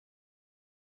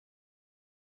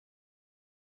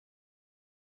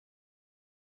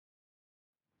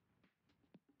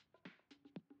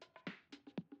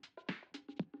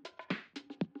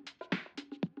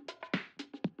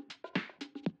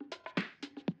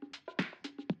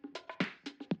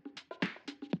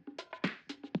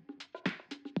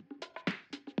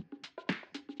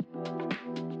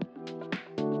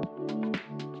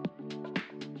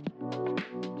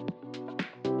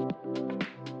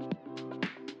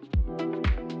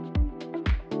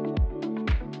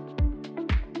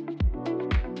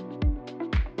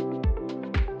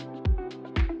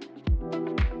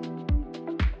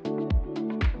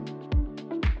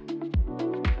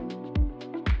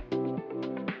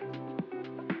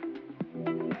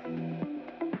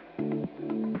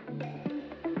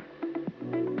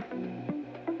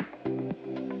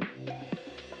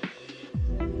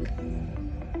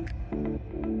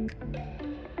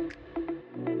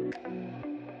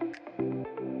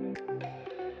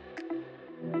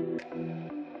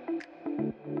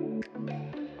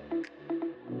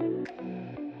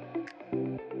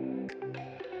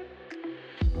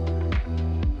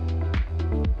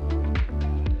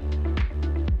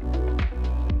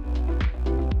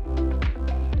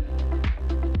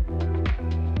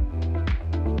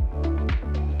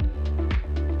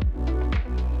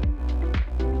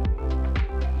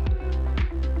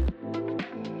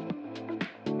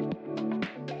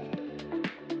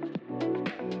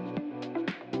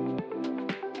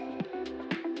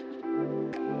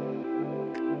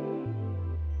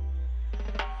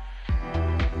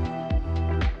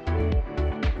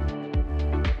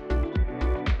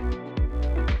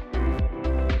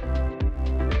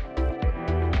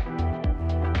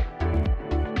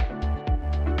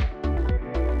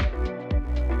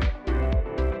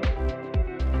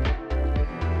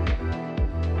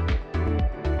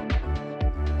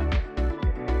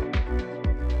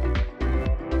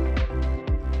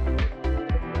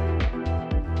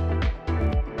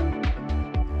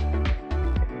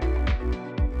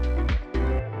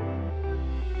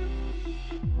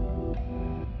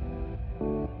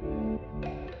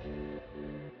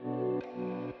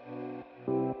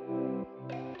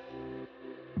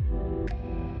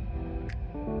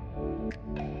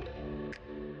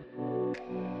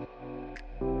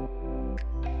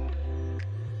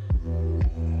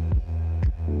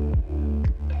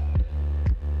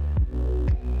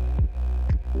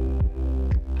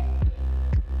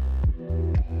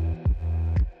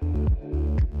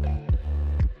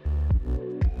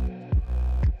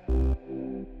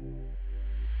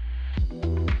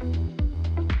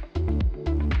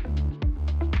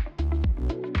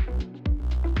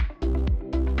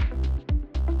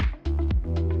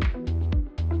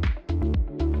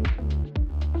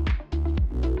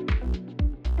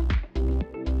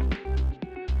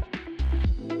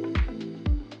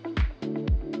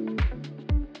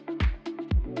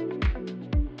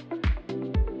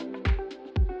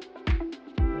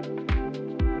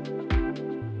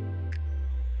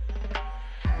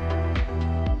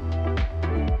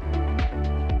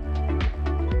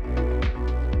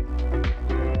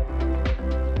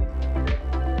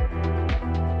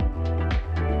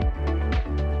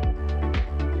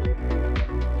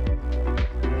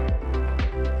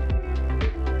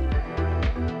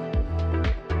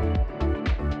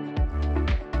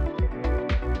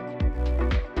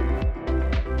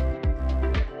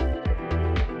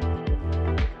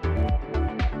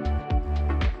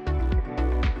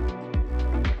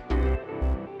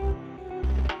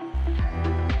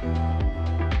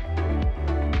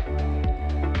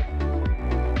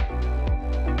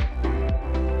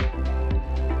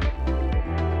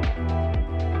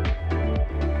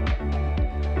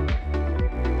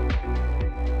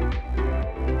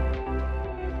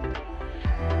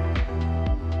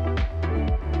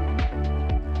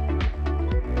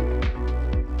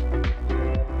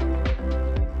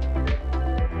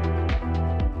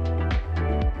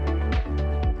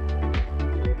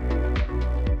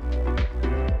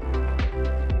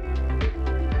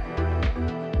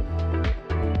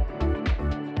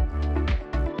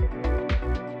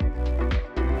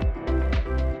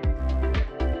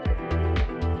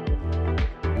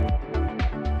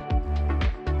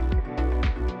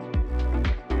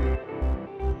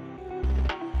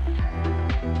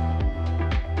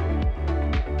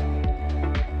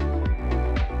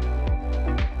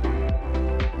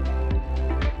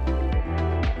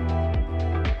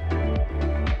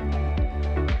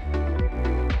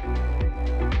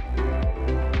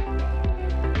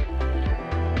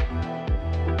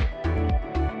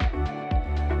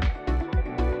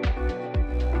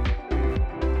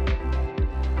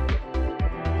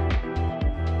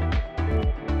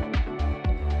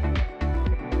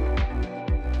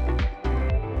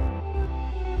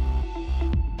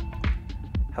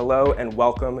Hello and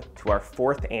welcome to our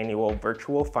 4th annual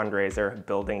virtual fundraiser,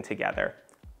 Building Together.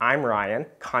 I'm Ryan,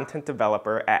 content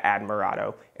developer at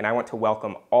Admirato, and I want to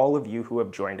welcome all of you who have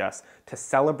joined us to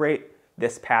celebrate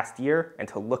this past year and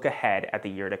to look ahead at the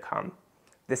year to come.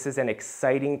 This is an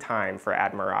exciting time for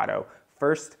Admirato.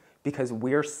 First, because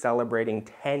we're celebrating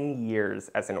 10 years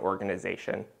as an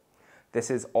organization.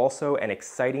 This is also an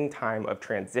exciting time of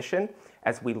transition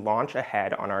as we launch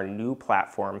ahead on our new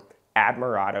platform,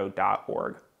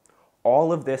 admirato.org.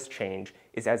 All of this change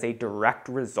is as a direct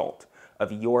result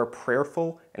of your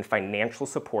prayerful and financial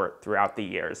support throughout the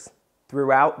years.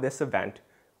 Throughout this event,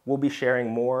 we'll be sharing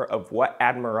more of what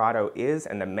Admirato is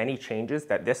and the many changes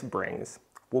that this brings.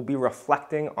 We'll be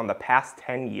reflecting on the past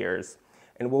 10 years,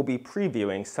 and we'll be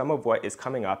previewing some of what is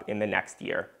coming up in the next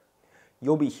year.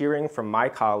 You'll be hearing from my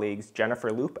colleagues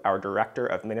Jennifer Loop, our Director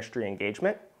of Ministry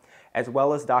Engagement, as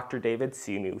well as Dr. David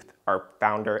Seamuth, our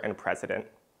founder and president.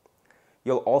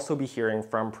 You'll also be hearing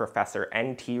from Professor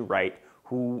N.T. Wright,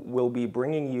 who will be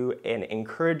bringing you an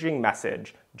encouraging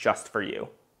message just for you.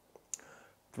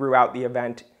 Throughout the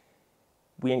event,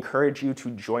 we encourage you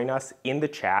to join us in the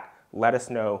chat. Let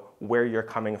us know where you're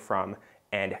coming from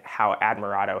and how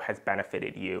Admirato has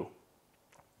benefited you.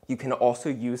 You can also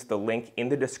use the link in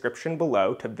the description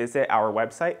below to visit our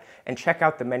website and check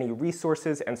out the many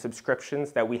resources and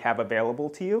subscriptions that we have available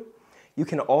to you. You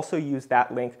can also use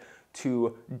that link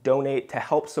to donate to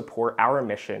help support our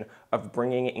mission of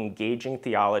bringing engaging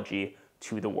theology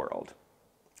to the world.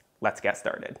 Let's get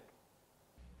started.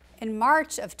 In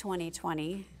March of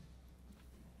 2020,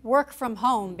 work from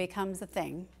home becomes a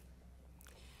thing.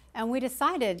 And we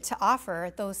decided to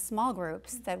offer those small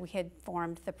groups that we had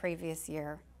formed the previous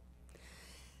year.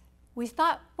 We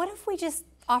thought, what if we just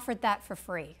offered that for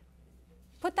free?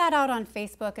 Put that out on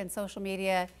Facebook and social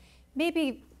media.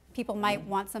 Maybe people might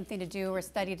want something to do or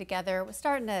study together. It was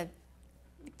starting to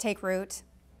take root.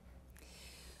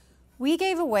 We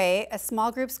gave away a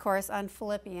small groups course on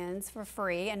Philippians for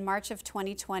free in March of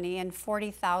 2020, and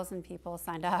 40,000 people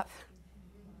signed up.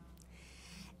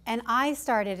 And I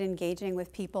started engaging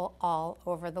with people all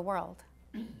over the world.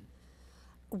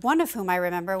 One of whom I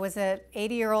remember was an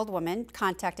 80-year-old woman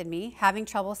contacted me, having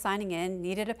trouble signing in,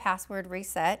 needed a password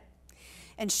reset.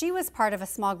 And she was part of a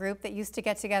small group that used to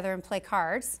get together and play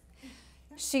cards.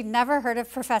 She'd never heard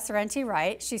of Professor N.T.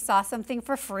 Wright. She saw something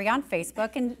for free on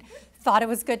Facebook and thought it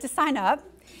was good to sign up.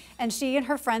 And she and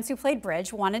her friends who played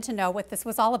bridge wanted to know what this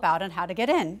was all about and how to get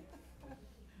in.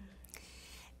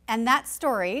 And that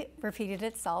story repeated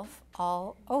itself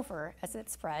all over as it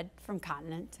spread from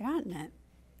continent to continent.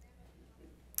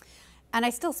 And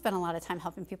I still spend a lot of time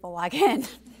helping people log in.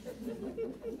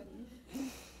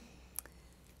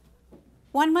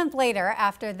 1 month later,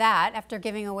 after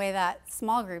giving away that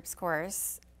small groups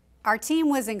course, our team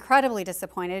was incredibly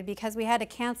disappointed because we had to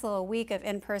cancel a week of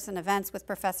in-person events with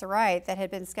Professor Wright that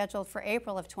had been scheduled for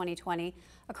April of 2020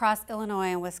 across Illinois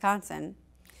and Wisconsin.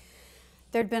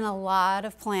 There'd been a lot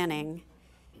of planning,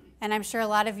 and I'm sure a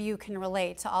lot of you can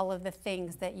relate to all of the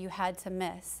things that you had to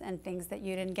miss and things that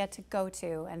you didn't get to go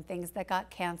to and things that got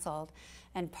canceled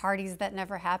and parties that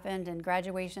never happened and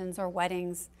graduations or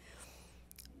weddings.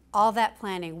 All that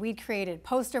planning. We'd created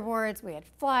poster boards, we had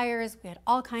flyers, we had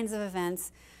all kinds of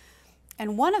events.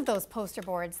 And one of those poster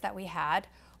boards that we had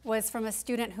was from a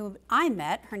student who I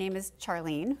met. Her name is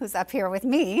Charlene, who's up here with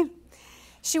me.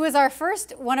 She was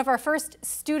one of our first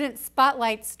student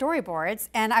spotlight storyboards,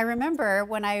 and I remember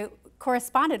when I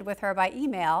corresponded with her by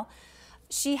email,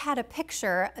 she had a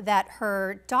picture that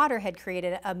her daughter had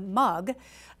created, a mug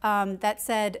that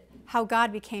said, "How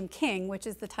God Became King," which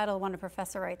is the title of one of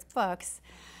Professor Wright's books,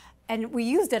 and we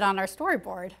used it on our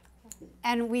storyboard.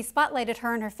 And we spotlighted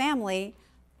her and her family,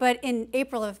 but in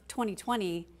April of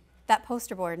 2020, that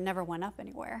poster board never went up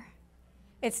anywhere.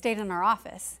 It stayed in our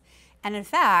office. And in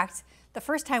fact, the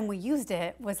first time we used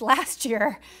it was last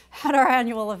year at our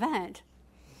annual event.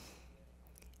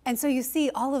 And so you see,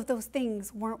 all of those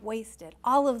things weren't wasted.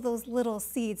 All of those little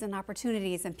seeds and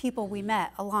opportunities and people we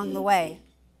met along the way.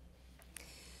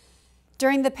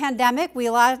 During the pandemic,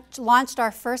 we launched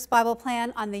our first Bible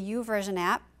plan on the YouVersion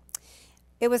app.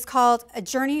 It was called A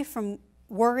Journey from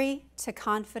Worry to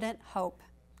Confident Hope,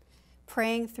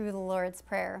 praying through the Lord's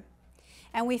Prayer.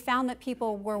 And we found that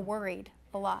people were worried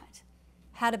a lot,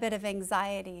 had a bit of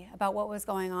anxiety about what was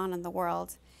going on in the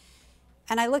world.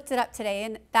 And I looked it up today,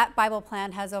 and that Bible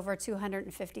plan has over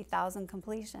 250,000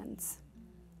 completions.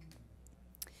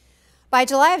 By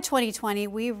July of 2020,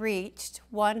 we reached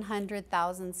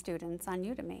 100,000 students on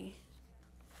Udemy.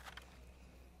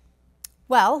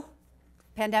 Well,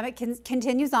 pandemic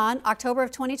continues on. October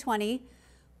of 2020,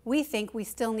 we think we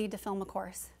still need to film a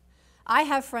course. I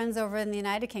have friends over in the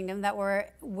United Kingdom that were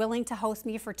willing to host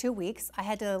me for 2 weeks. I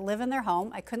had to live in their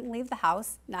home. I couldn't leave the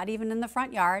house, not even in the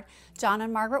front yard. John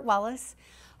and Margaret Wellis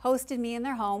hosted me in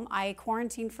their home. I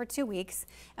quarantined for 2 weeks.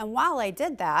 And while I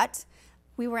did that,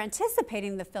 we were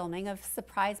anticipating the filming of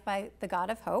Surprised by the God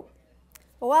of Hope.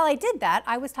 But while I did that,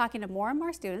 I was talking to more and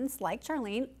more students like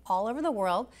Charlene all over the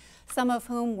world, some of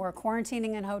whom were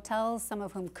quarantining in hotels, some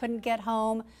of whom couldn't get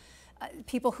home,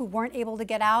 people who weren't able to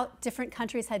get out. Different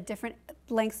countries had different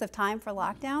lengths of time for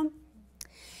lockdown.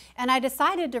 And I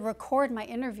decided to record my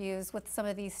interviews with some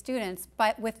of these students,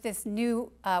 but with this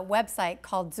new website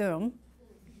called Zoom.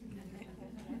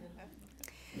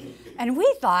 And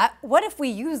we thought, what if we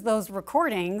use those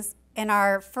recordings in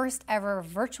our first ever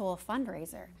virtual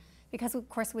fundraiser? Because of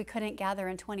course we couldn't gather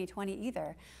in 2020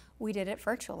 either. We did it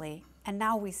virtually, and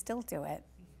now we still do it.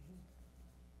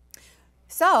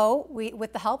 So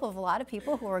with the help of a lot of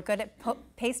people who are good at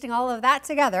pasting all of that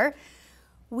together,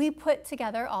 we put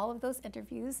together all of those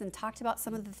interviews and talked about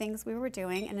some of the things we were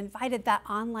doing and invited that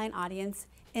online audience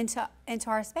into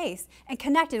our space and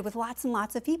connected with lots and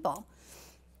lots of people.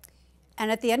 And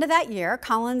at the end of that year,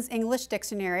 Collins English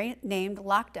Dictionary named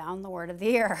lockdown the word of the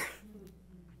year.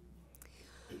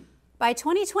 By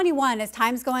 2021, as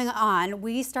time's going on,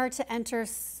 we start to enter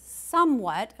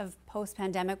somewhat of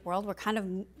post-pandemic world. We're kind of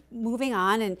moving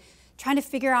on and trying to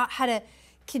figure out how to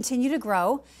continue to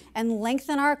grow and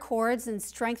lengthen our cords and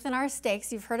strengthen our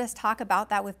stakes. You've heard us talk about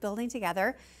that with Building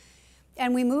Together.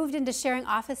 And we moved into sharing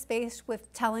office space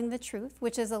with Telling the Truth,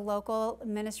 which is a local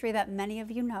ministry that many of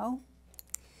you know.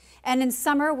 And in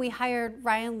summer, we hired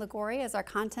Ryan Ligori as our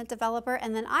content developer,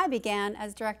 and then I began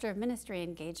as director of ministry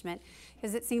engagement,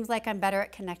 because it seems like I'm better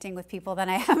at connecting with people than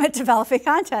I am at developing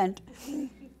content.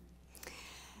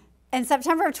 In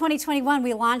September of 2021,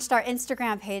 we launched our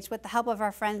Instagram page with the help of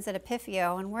our friends at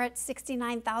Epiphio, and we're at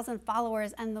 69,000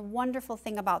 followers, and the wonderful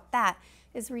thing about that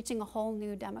is reaching a whole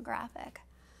new demographic.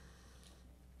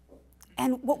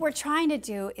 And what we're trying to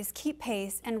do is keep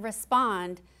pace and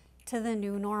respond to the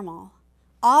new normal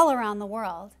all around the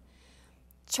world.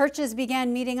 Churches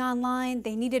began meeting online.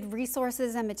 They needed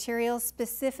resources and materials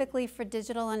specifically for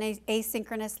digital and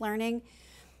asynchronous learning.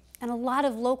 And a lot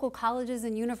of local colleges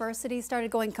and universities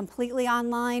started going completely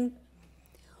online.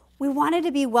 We wanted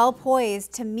to be well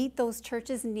poised to meet those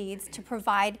churches' needs to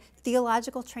provide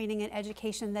theological training and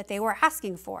education that they were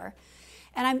asking for.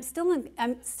 And I'm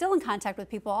still in contact with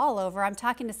people all over. I'm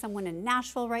talking to someone in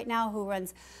Nashville right now who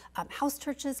runs house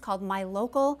churches called My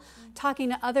Local, talking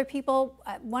to other people,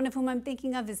 one of whom I'm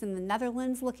thinking of is in the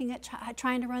Netherlands, looking at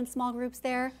trying to run small groups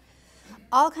there.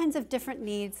 All kinds of different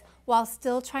needs while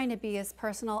still trying to be as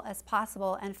personal as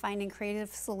possible and finding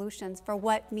creative solutions for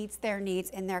what meets their needs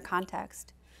in their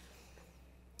context.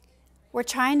 We're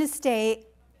trying to stay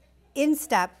in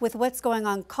step with what's going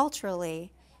on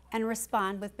culturally and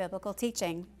respond with biblical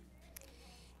teaching.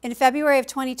 In February of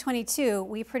 2022,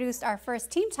 we produced our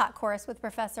first team talk course with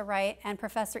Professor Wright and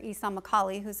Professor Esau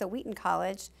McCauley, who's at Wheaton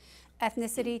College,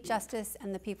 Ethnicity, Justice,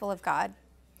 and the People of God,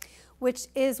 which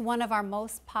is one of our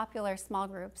most popular small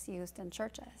groups used in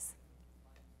churches.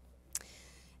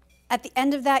 At the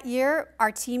end of that year,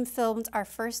 our team filmed our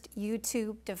first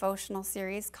YouTube devotional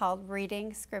series called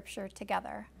Reading Scripture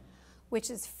Together, which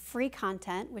is free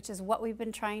content, which is what we've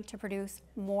been trying to produce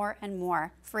more and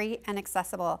more, free and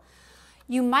accessible.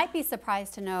 You might be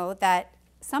surprised to know that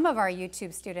some of our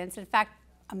YouTube students, in fact,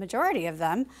 a majority of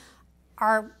them,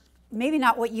 are maybe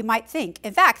not what you might think.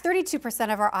 In fact,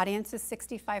 32% of our audience is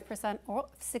 65% or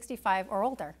 65 or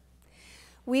older.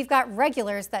 We've got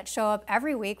regulars that show up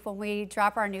every week when we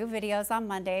drop our new videos on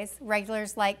Mondays,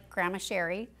 regulars like Grandma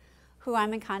Sherry, who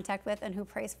I'm in contact with and who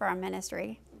prays for our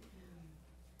ministry.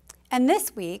 And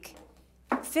this week,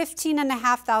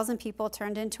 15,500 people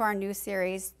turned into our new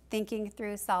series, Thinking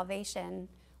Through Salvation,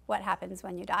 What Happens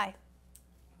When You Die.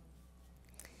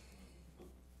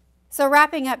 So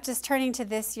wrapping up, just turning to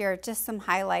this year, just some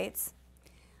highlights.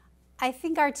 I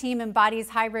think our team embodies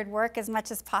hybrid work as much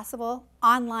as possible,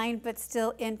 online but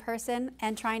still in person,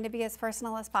 and trying to be as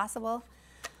personal as possible.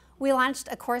 We launched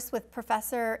a course with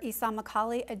Professor Esau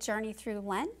McCauley, A Journey Through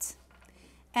Lent.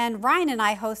 And Ryan and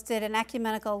I hosted an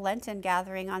ecumenical Lenten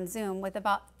gathering on Zoom with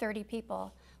about 30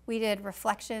 people. We did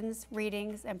reflections,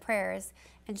 readings, and prayers,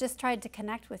 and just tried to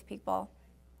connect with people.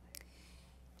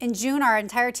 In June, our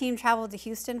entire team traveled to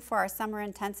Houston for our summer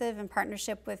intensive in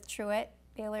partnership with Truett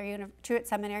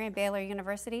Seminary and Baylor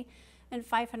University, and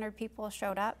 500 people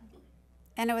showed up.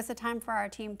 And it was a time for our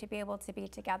team to be able to be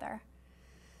together.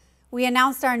 We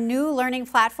announced our new learning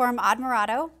platform,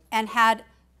 Admirato, and had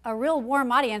a real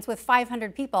warm audience with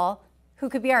 500 people who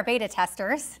could be our beta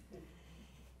testers.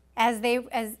 as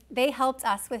they helped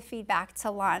us with feedback to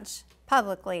launch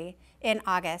publicly in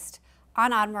August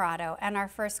on Admirato and our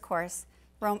first course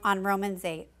on Romans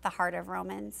 8, the heart of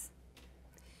Romans.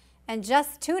 And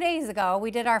just 2 days ago, we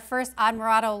did our first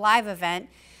Admirato live event.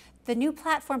 The new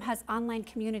platform has online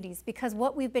communities because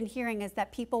what we've been hearing is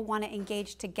that people want to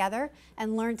engage together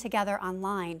and learn together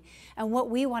online. And what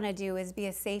we want to do is be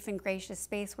a safe and gracious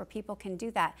space where people can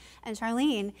do that. And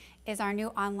Charlene is our new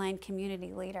online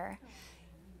community leader.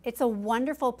 It's a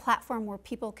wonderful platform where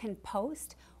people can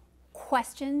post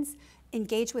questions,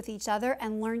 engage with each other,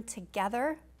 and learn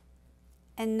together.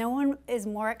 And no one is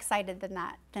more excited than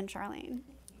that, than Charlene.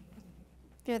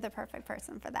 You're the perfect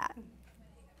person for that.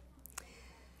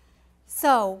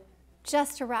 So,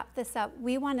 just to wrap this up,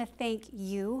 we want to thank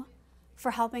you for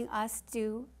helping us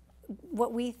do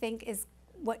what we think is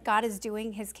what God is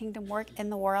doing, his kingdom work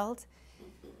in the world.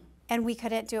 And we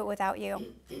couldn't do it without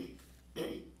you.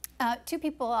 Two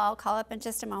people I'll call up in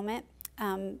just a moment,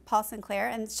 Paul Sinclair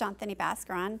and Shanthani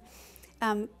Bhaskaran,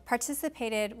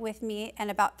 participated with me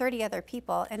and about 30 other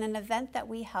people in an event that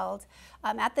we held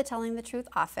at the Telling the Truth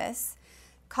office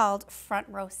called Front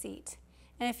Row Seat.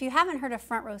 And if you haven't heard of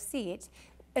Front Row Seat,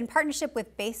 in partnership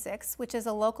with Basics, which is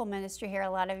a local ministry here, a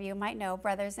lot of you might know,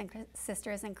 Brothers and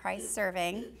Sisters in Christ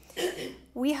Serving,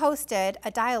 we hosted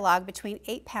a dialogue between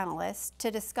 8 panelists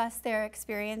to discuss their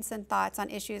experience and thoughts on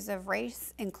issues of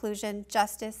race, inclusion,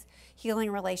 justice,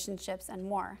 healing relationships, and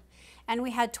more. And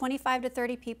we had 25 to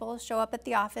 30 people show up at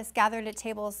the office, gathered at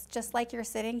tables just like you're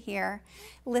sitting here,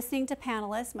 listening to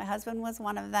panelists, my husband was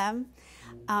one of them,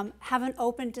 have an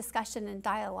open discussion and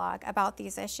dialogue about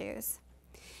these issues.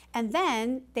 And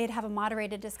then they'd have a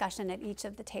moderated discussion at each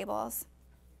of the tables.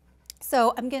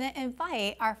 So I'm going to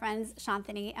invite our friends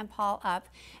Shanthani and Paul up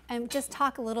and just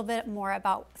talk a little bit more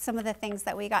about some of the things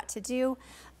that we got to do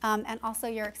and also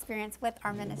your experience with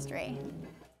our ministry.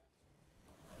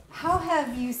 How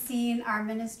have you seen our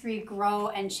ministry grow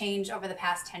and change over the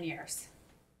past 10 years?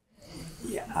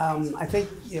 Yeah, I think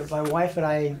my wife and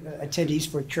I attend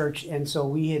Eastbrook Church, and so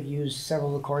we have used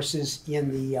several of the courses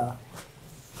in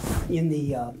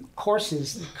the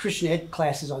courses, Christian Ed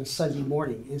classes on Sunday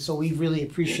morning, and so we really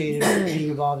appreciated being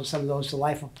involved in some of those. The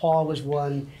Life of Paul was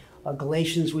one.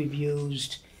 Galatians we've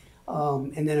used,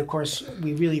 and then of course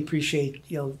we really appreciate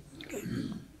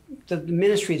the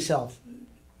ministry itself.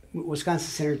 Wisconsin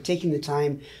Center taking the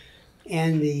time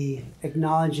and the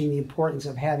acknowledging the importance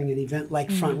of having an event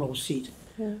like Front Row Seat.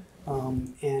 Yeah. And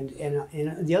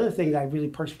the other thing that I really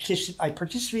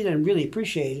participated and really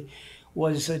appreciated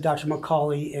was Dr.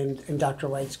 McCauley and Dr.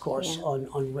 Wright's course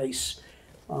on race,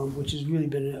 which has really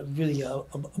been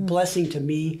a blessing to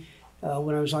me.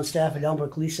 When I was on staff at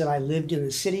Elmbrook, Lisa and I lived in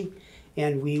the city,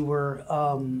 and we were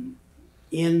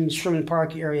in Sherman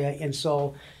Park area, and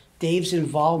so Dave's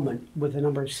involvement with a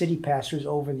number of city pastors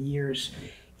over the years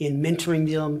in mentoring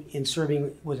them, in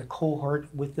serving with a cohort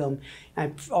with them.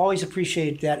 I've always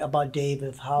appreciated that about Dave,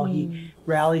 of how he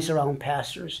rallies around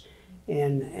pastors.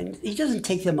 And he doesn't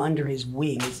take them under his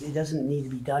wing. It doesn't need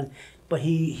to be done. But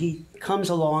he comes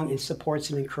along and supports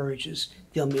and encourages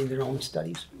them in their own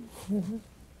studies. Mm-hmm.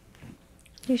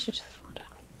 You should just hold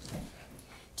on.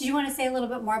 Do you want to say a little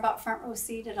bit more about Front Row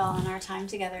Seat at all in our time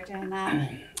together doing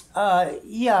that?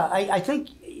 I think,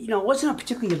 it wasn't a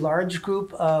particularly large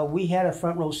group. We had a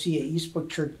Front Row Seat at Eastbrook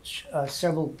Church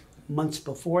several months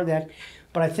before that.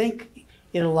 But I think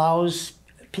it allows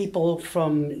people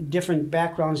from different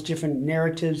backgrounds, different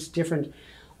narratives, different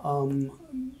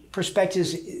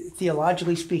perspectives,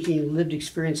 theologically speaking, lived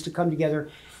experience, to come together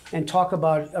and talk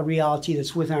about a reality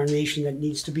that's within our nation that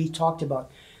needs to be talked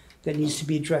about, that needs to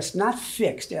be addressed, not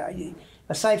fixed.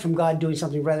 Aside from God doing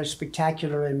something rather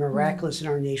spectacular and miraculous in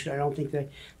our nation, I don't think that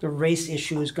the race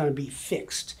issue is going to be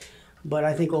fixed. But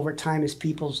I think over time, as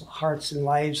people's hearts and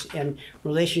lives and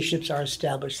relationships are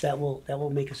established, that will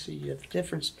make a significant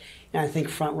difference. And I think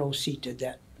Front Row Seat did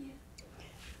that.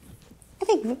 I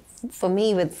think for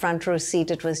me with Front Row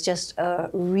Seat, it was just a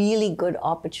really good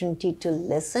opportunity to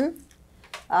listen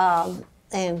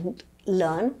and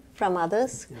learn from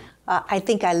others. Yeah. I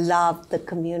think I loved the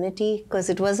community because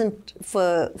it wasn't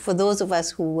for those of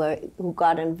us who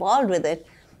got involved with it,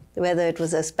 whether it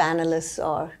was as panelists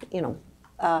or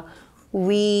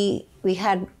we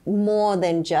had more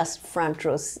than just front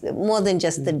rows, more than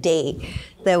just the day.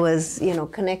 There was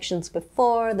connections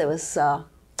before, there was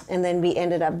and then we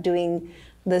ended up doing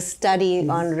the study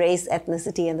on race,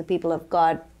 ethnicity, and the people of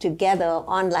God together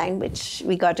online, which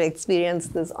we got to experience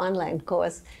this online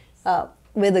course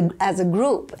as a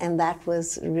group, and that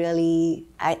was really,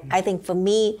 I think for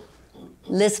me,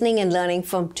 listening and learning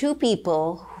from two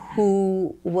people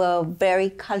who were very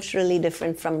culturally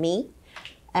different from me,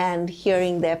 and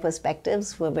hearing their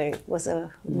perspectives was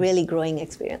a really growing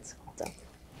experience. So.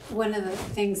 One of the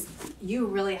things you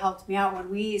really helped me out when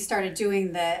we started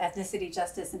doing the Ethnicity,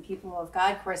 Justice, and People of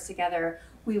God course together,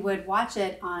 we would watch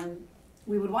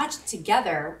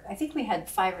together. I think we had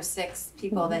 5 or 6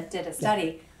 people that did a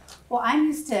study. Well, I'm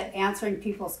used to answering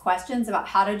people's questions about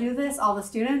how to do this, all the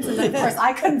students, and then of course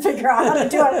I couldn't figure out how to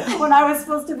do it when I was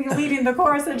supposed to be leading the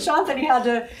course, and Shantani had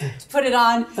to put it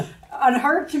on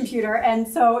her computer, and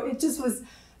so it just was,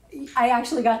 I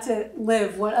actually got to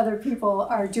live what other people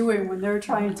are doing when they're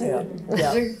trying to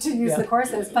use the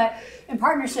courses. But in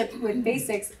partnership with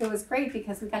Basics, it was great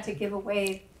because we got to give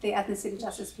away the Ethnicity,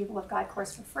 Justice, People of God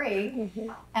course for free,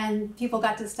 and people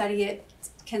got to study it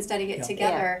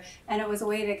together, and it was a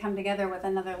way to come together with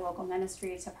another local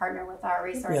ministry to partner with our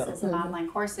resources and online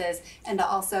courses, and to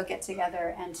also get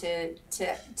together and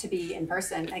to be in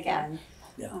person again.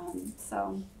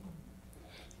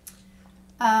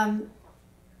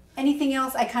 Anything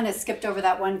else? I kind of skipped over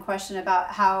that one question about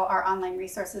how our online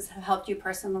resources have helped you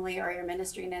personally or your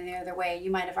ministry in any other way. You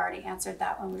might have already answered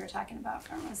that when we were talking about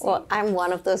pharmacy. Well, I'm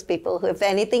one of those people who, if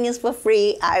anything is for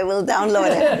free, I will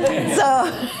download it. So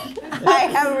I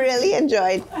have really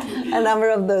enjoyed a number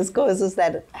of those courses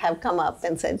that have come up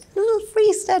and said, this is a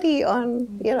free study on,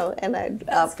 and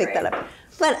I'll pick that up.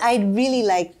 But I really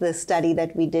liked the study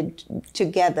that we did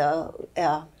together,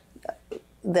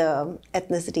 the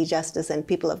Ethnicity, Justice, and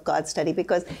People of God study,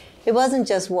 because it wasn't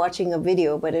just watching a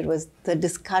video, but it was the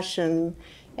discussion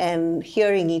and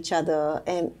hearing each other.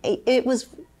 And it was,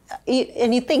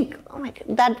 and you think, oh my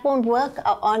God, that won't work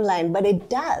online, but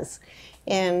it does.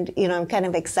 And, I'm kind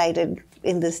of excited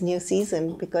in this new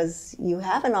season because you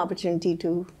have an opportunity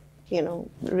to,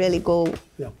 really go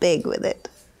big with it.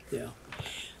 Yeah.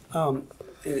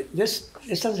 This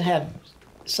doesn't have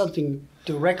something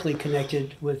directly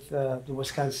connected with the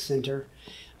Wisconsin Center,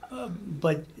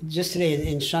 but just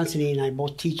today, and Shantani and I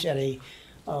both teach at a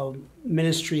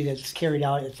ministry that's carried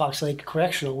out at Fox Lake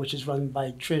Correctional, which is run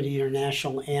by Trinity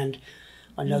International and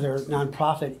another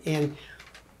nonprofit. And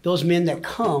those men that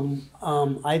come,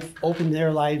 I've opened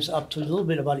their lives up to a little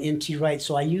bit about N.T. Wright.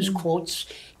 So I use quotes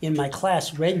in my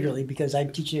class regularly because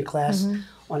I'm teaching a class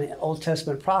on Old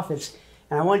Testament prophets.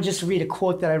 And I wanted just to read a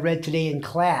quote that I read today in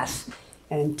class.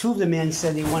 And 2 of the men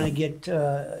said they want to get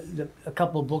a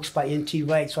couple of books by N.T.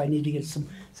 Wright, so I need to get some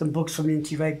books from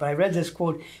N.T. Wright. But I read this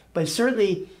quote, but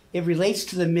certainly it relates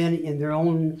to the men in their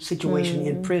own situation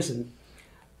in prison.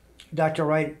 Dr.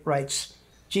 Wright writes,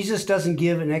 Jesus doesn't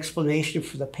give an explanation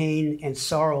for the pain and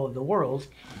sorrow of the world.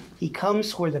 He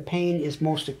comes where the pain is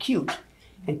most acute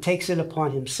and takes it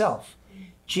upon himself.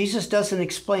 Jesus doesn't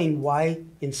explain why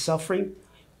in suffering,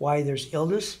 why there's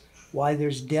illness, why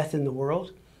there's death in the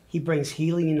world. He brings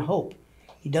healing and hope.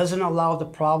 He doesn't allow the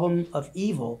problem of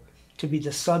evil to be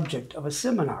the subject of a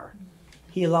seminar.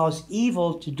 He allows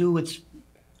evil to do its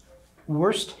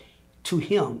worst to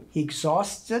him. He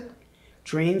exhausts it,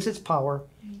 drains its power,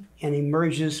 and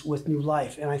emerges with new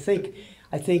life. And I think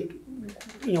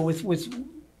with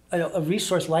a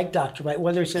resource like Dr. Wright,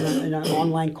 whether it's in an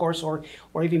online course or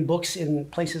even books in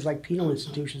places like penal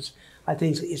institutions, I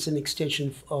think it's an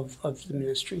extension of the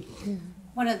ministry.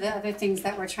 One of the other things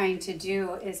that we're trying to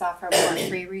do is offer more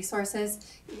free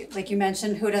resources. Like you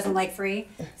mentioned, who doesn't like free?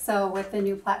 So with the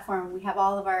new platform, we have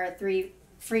all of our 3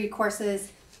 free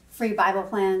courses, free Bible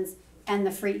plans, and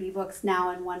the free ebooks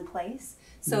now in one place.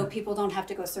 So people don't have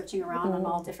to go searching around in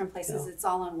all different places. It's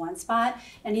all in one spot.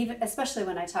 And even, especially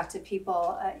when I talk to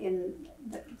people in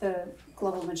the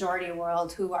global majority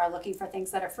world who are looking for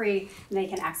things that are free and they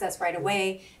can access right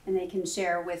away and they can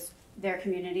share with their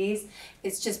communities,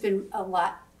 it's just been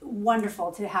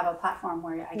wonderful to have a platform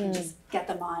where I can just get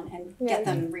them on and get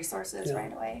them resources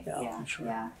right away. For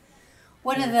sure.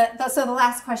 One of the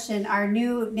last question, our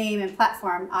new name and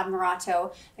platform,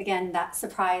 Admirato, again, that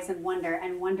surprise and wonder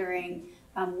and wondering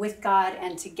with God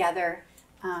and together.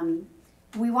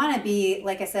 We want to be,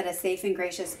 like I said, a safe and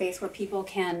gracious space where people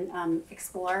can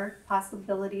explore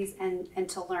possibilities and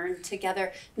to learn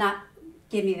together, not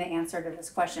give me the answer to this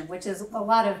question, which is a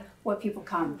lot of what people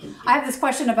come. I have this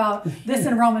question about this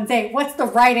in Romans 8. What's the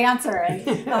right answer?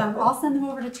 And I'll send them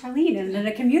over to Charlene and in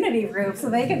a community group so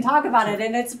they can talk about it.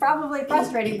 And it's probably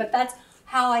frustrating, but that's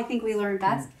how I think we learn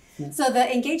best. So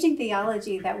the engaging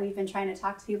theology that we've been trying to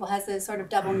talk to people has this sort of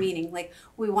double meaning. Like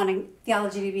we want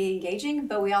theology to be engaging,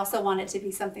 but we also want it to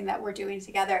be something that we're doing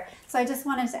together. So I just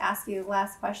wanted to ask you,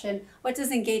 last question, what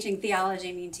does engaging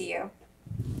theology mean to you?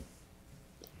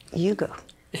 You go.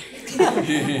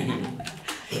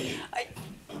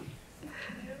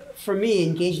 For me,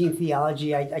 engaging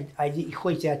theology, I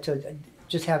equate that to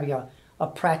just having a a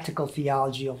practical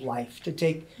theology of life, to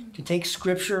take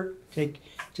Scripture, to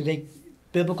take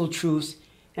biblical truth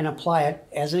and apply it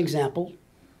as an example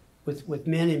with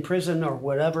men in prison or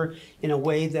whatever, in a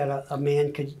way that a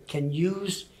man can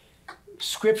use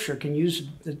Scripture, can use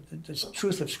the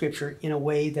truth of Scripture in a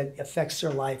way that affects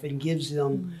their life and gives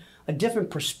them a different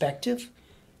perspective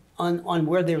on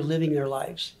where they're living their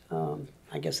lives.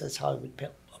 I guess that's how I would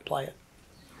apply it.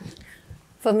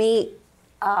 For me,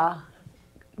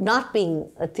 not being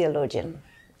a theologian,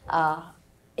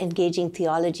 engaging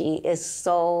theology is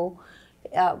so,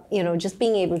 just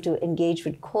being able to engage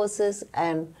with courses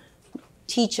and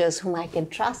teachers whom I can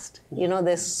trust.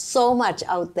 There's so much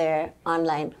out there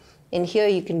online. And here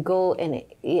you can go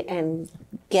and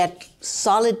get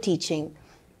solid teaching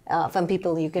from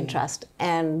people you can trust.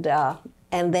 And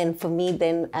then for me,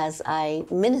 then as I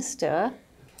minister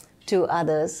to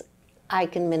others, I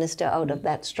can minister out of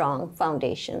that strong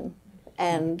foundation.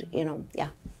 And,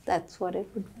 that's what it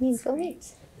would mean for me.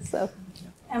 So.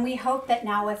 And we hope that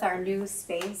now with our new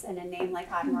space and a name like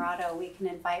Admirato, we can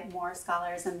invite more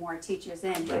scholars and more teachers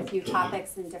in with new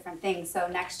topics and different things. So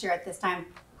next year at this time,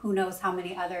 who knows how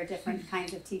many other different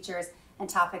kinds of teachers and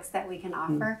topics that we can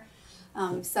offer.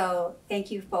 So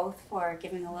thank you both for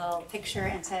giving a little picture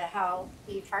into how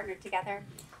we partnered together.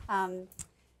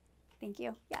 Thank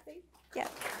you. Yeah.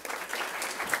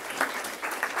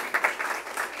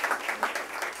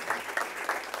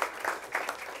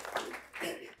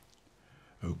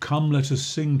 O come, let us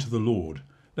sing to the Lord.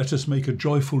 Let us make a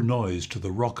joyful noise to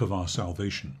the rock of our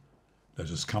salvation.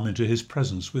 Let us come into his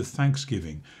presence with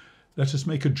thanksgiving. Let us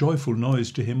make a joyful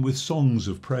noise to him with songs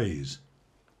of praise.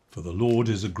 For the Lord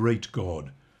is a great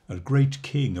God, a great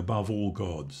King above all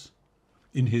gods.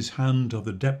 In his hand are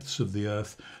the depths of the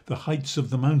earth, the heights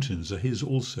of the mountains are his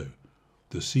also.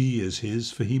 The sea is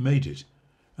his, for he made it,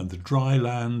 and the dry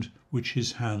land which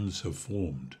his hands have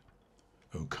formed.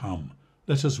 O come,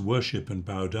 let us worship and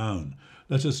bow down.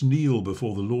 Let us kneel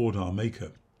before the Lord our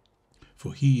Maker.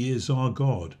 For he is our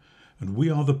God, and we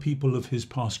are the people of his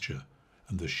pasture,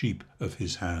 and the sheep of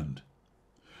his hand.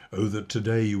 O that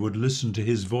today you would listen to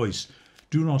his voice.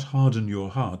 Do not harden your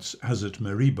hearts as at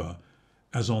Meribah,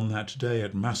 as on that day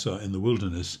at Massah in the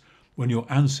wilderness, when your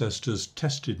ancestors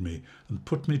tested me and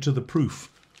put me to the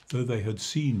proof, though they had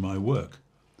seen my work.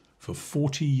 For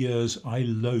 40 years I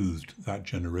loathed that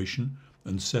generation,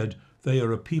 and said, they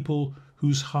are a people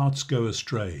whose hearts go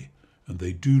astray, and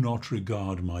they do not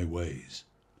regard my ways.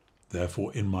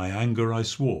 Therefore in my anger I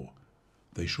swore,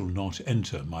 they shall not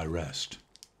enter my rest.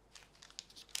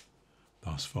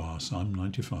 Thus far, Psalm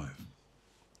 95.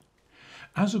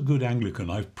 As a good Anglican,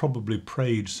 I've probably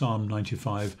prayed Psalm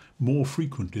 95 more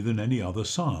frequently than any other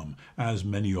psalm. As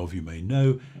many of you may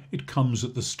know, it comes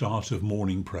at the start of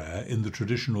morning prayer in the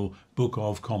traditional Book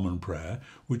of Common Prayer,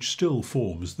 which still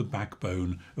forms the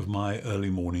backbone of my early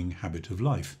morning habit of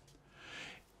life.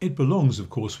 It belongs, of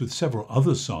course, with several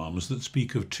other psalms that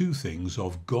speak of two things: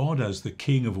 of God as the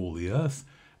King of all the earth,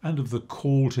 and of the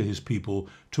call to his people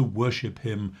to worship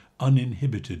him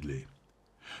uninhibitedly.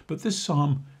 But this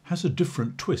psalm has a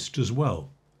different twist as well.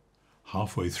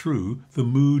 Halfway through, the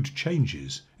mood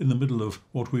changes in the middle of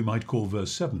what we might call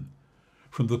verse 7,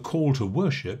 from the call to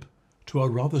worship to a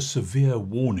rather severe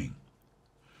warning.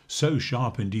 So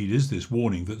sharp indeed is this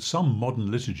warning that some modern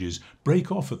liturgies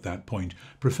break off at that point,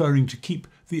 preferring to keep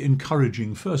the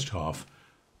encouraging first half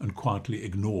and quietly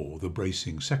ignore the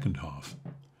bracing second half.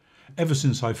 Ever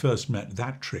since I first met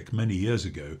that trick many years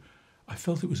ago, I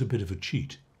felt it was a bit of a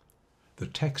cheat. The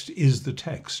text is the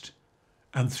text,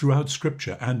 and throughout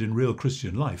Scripture and in real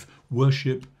Christian life,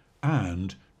 worship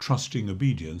and trusting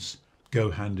obedience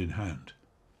go hand in hand.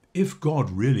 If God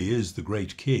really is the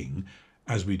great King,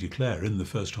 as we declare in the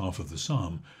first half of the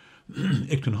psalm,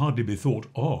 it can hardly be thought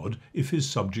odd if his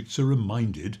subjects are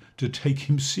reminded to take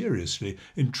him seriously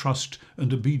in trust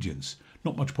and obedience.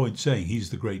 Not much point saying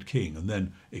he's the great King and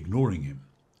then ignoring him.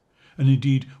 And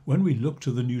indeed, when we look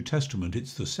to the New Testament,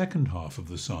 it's the second half of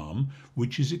the psalm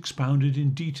which is expounded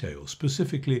in detail,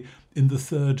 specifically in the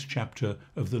 3rd chapter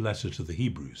of the letter to the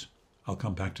Hebrews. I'll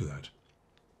come back to that.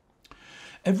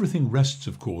 Everything rests,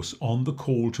 of course, on the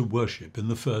call to worship in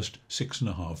the first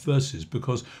 6.5 verses,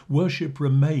 because worship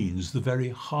remains the very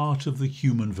heart of the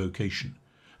human vocation,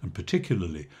 and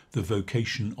particularly the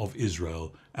vocation of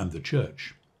Israel and the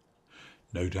church.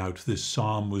 No doubt this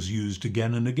psalm was used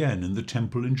again and again in the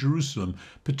temple in Jerusalem,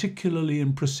 particularly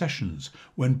in processions,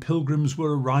 when pilgrims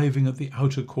were arriving at the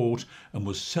outer court and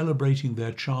were celebrating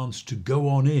their chance to go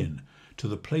on in to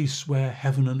the place where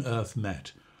heaven and earth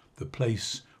met, the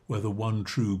place where the one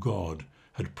true God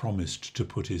had promised to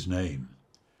put his name.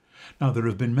 Now, there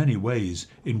have been many ways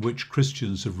in which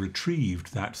Christians have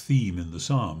retrieved that theme in the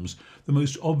Psalms, the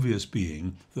most obvious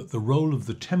being that the role of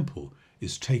the temple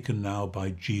is taken now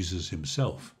by Jesus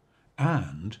himself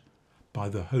and by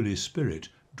the Holy Spirit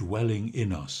dwelling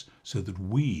in us, so that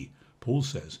we, Paul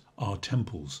says, are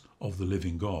temples of the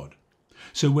living God.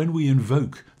 So when we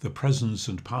invoke the presence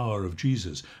and power of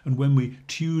Jesus, and when we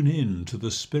tune in to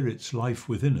the Spirit's life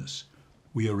within us,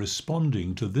 we are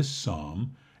responding to this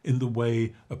psalm in the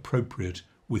way appropriate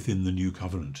within the new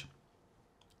covenant.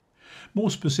 More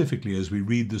specifically, as we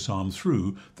read the psalm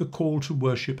through, the call to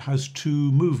worship has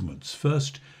two movements.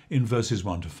 First in verses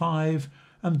 1 to 5,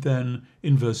 and then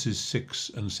in verses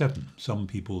 6 and 7. Some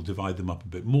people divide them up a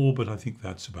bit more, but I think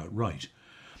that's about right.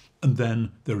 And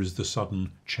then there is the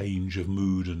sudden change of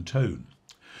mood and tone.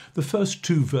 The first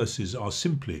two verses are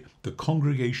simply the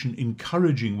congregation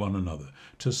encouraging one another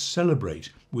to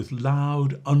celebrate with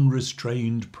loud,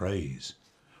 unrestrained praise.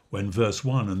 When verse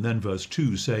 1 and then verse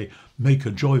 2 say, make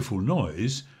a joyful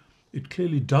noise, it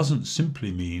clearly doesn't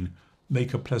simply mean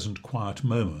make a pleasant, quiet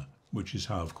murmur, which is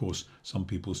how, of course, some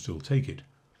people still take it.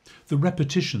 The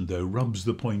repetition, though, rubs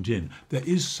the point in. There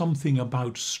is something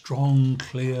about strong,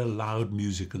 clear, loud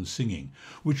music and singing,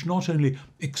 which not only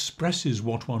expresses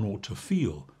what one ought to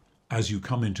feel as you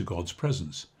come into God's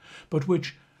presence, but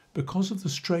which, because of the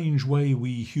strange way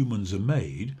we humans are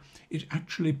made, it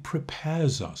actually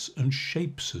prepares us and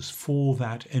shapes us for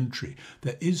that entry.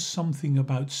 There is something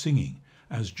about singing,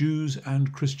 as Jews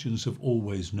and Christians have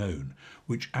always known,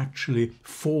 which actually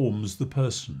forms the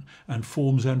person and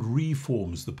forms and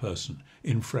reforms the person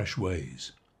in fresh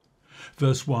ways.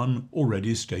 Verse 1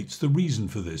 already states the reason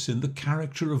for this in the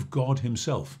character of God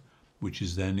himself, which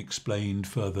is then explained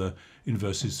further in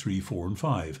verses 3, 4 and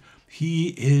 5. He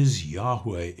is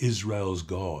Yahweh, Israel's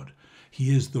God.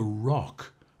 He is the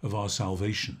rock of our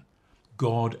salvation.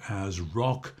 God as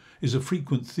rock is a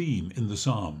frequent theme in the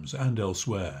Psalms and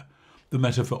elsewhere. The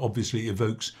metaphor obviously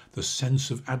evokes the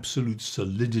sense of absolute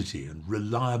solidity and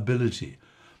reliability,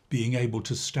 being able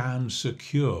to stand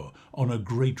secure on a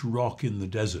great rock in the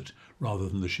desert rather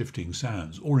than the shifting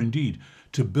sands, or indeed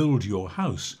to build your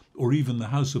house, or even the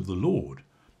house of the Lord,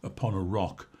 upon a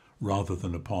rock rather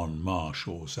than upon marsh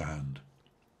or sand.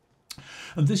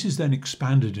 And this is then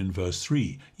expanded in verse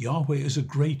 3. Yahweh is a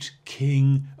great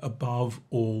king above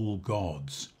all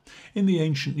gods. In the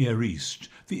ancient Near East,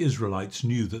 the Israelites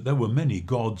knew that there were many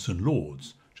gods and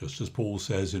lords, just as Paul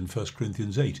says in 1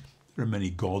 Corinthians 8. There are many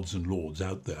gods and lords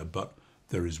out there, but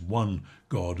there is one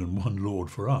God and one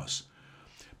Lord for us.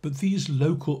 But these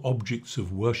local objects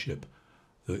of worship,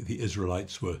 the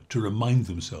Israelites were to remind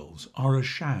themselves, are a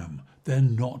sham. They're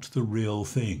not the real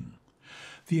thing.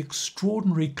 The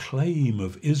extraordinary claim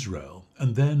of Israel,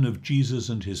 and then of Jesus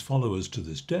and his followers to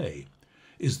this day,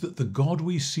 is that the God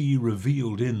we see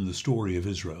revealed in the story of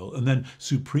Israel, and then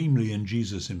supremely in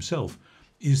Jesus himself,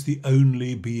 is the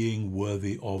only being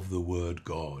worthy of the word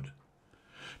God.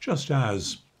 Just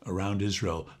as, around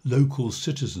Israel, local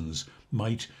citizens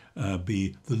might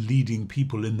be the leading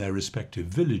people in their respective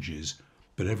villages,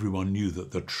 but everyone knew that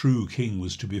the true king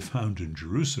was to be found in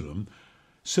Jerusalem,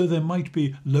 so there might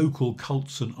be local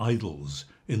cults and idols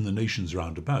in the nations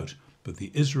round about, but the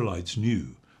Israelites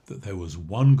knew that there was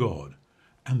one God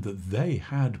and that they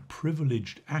had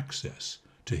privileged access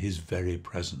to his very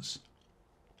presence.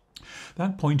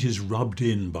 That point is rubbed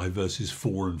in by verses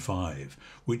 4 and 5,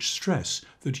 which stress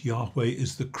that Yahweh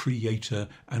is the creator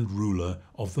and ruler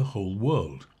of the whole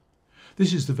world.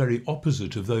 This is the very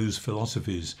opposite of those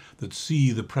philosophies that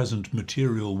see the present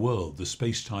material world, the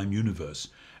space-time universe,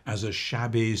 as a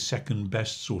shabby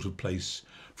second-best sort of place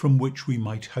from which we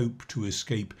might hope to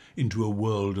escape into a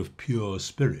world of pure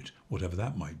spirit, whatever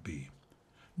that might be.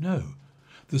 No,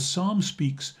 the psalm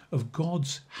speaks of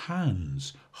God's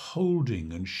hands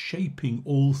holding and shaping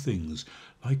all things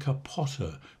like a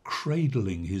potter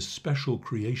cradling his special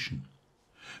creation.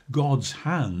 God's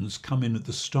hands come in at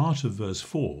the start of verse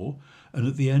 4 and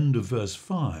at the end of verse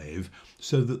 5,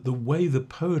 so that the way the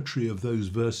poetry of those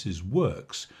verses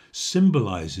works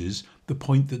symbolizes the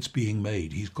point that's being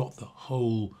made. He's got the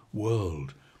whole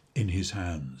world in his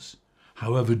hands.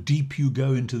 However deep you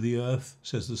go into the earth,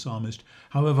 says the psalmist,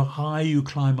 however high you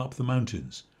climb up the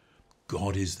mountains,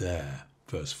 God is there,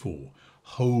 verse 4,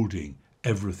 holding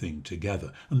everything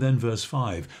together. And then verse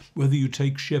 5, whether you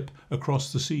take ship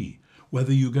across the sea,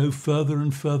 whether you go further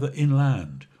and further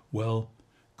inland, well,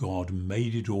 God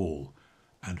made it all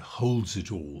and holds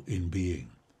it all in being.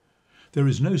 There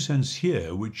is no sense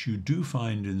here, which you do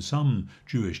find in some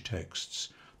Jewish texts,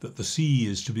 that the sea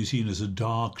is to be seen as a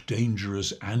dark,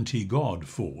 dangerous, anti-God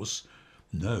force.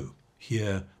 No,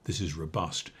 here this is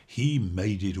robust. He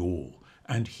made it all,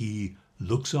 and he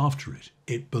looks after it.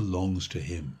 It belongs to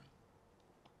him.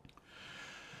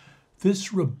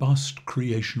 This robust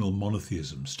creational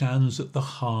monotheism stands at the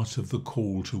heart of the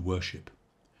call to worship.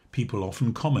 People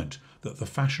often comment that the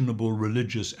fashionable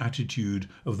religious attitude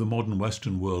of the modern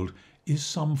Western world is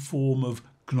some form of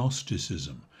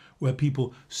Gnosticism, where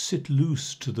people sit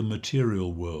loose to the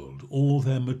material world, all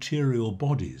their material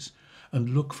bodies,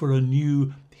 and look for a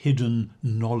new hidden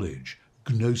knowledge,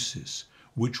 gnosis,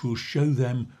 which will show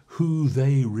them who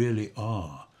they really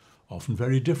are, often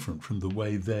very different from the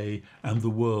way they and the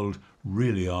world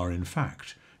really are in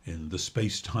fact, in the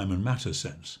space, time and matter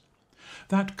sense.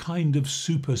 That kind of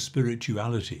super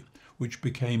spirituality, which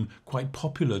became quite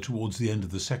popular towards the end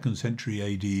of the 2nd century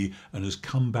AD and has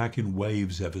come back in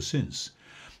waves ever since.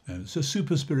 It's a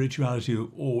super spirituality,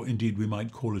 or indeed we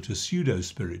might call it a pseudo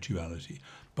spirituality,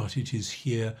 but it is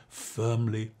here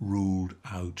firmly ruled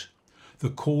out. The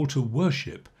call to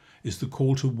worship is the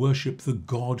call to worship the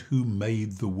God who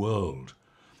made the world,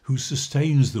 who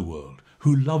sustains the world,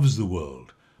 who loves the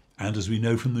world, and as we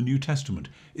know from the New Testament,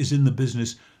 is in the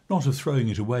business not of throwing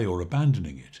it away or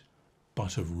abandoning it,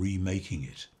 but of remaking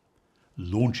it,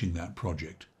 launching that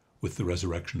project with the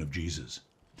resurrection of Jesus.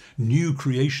 New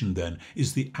creation, then,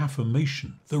 is the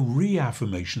affirmation, the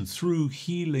reaffirmation through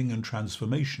healing and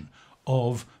transformation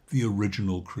of the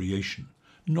original creation,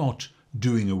 not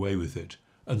doing away with it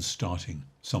and starting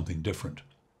something different.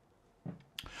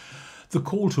 The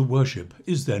call to worship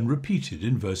is then repeated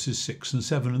in verses 6 and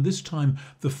 7, and this time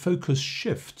the focus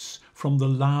shifts from the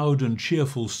loud and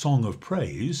cheerful song of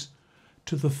praise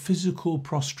to the physical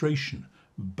prostration,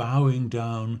 bowing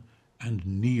down and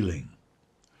kneeling.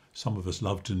 Some of us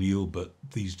love to kneel, but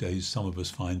these days some of us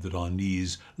find that our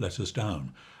knees let us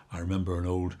down. I remember an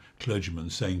old clergyman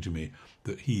saying to me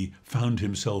that he found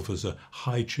himself as a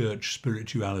high church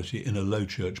spirituality in a low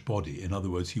church body. In other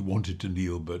words, he wanted to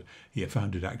kneel, but he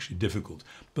found it actually difficult.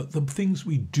 But the things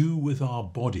we do with our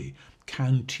body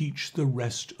can teach the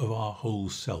rest of our whole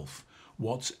self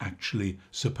what's actually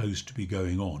supposed to be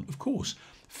going on. Of course,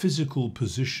 physical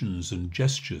positions and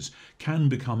gestures can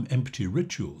become empty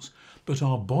rituals, but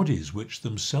our bodies, which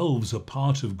themselves are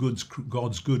part of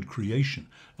God's good creation,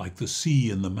 like the sea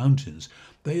and the mountains,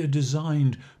 they are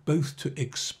designed both to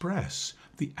express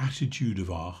the attitude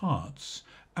of our hearts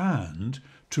and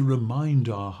to remind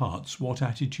our hearts what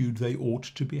attitude they ought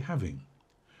to be having.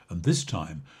 And this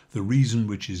time, the reason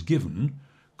which is given,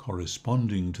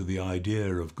 corresponding to the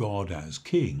idea of God as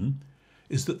king,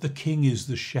 is that the king is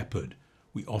the shepherd.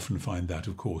 We often find that,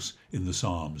 of course, in the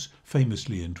Psalms,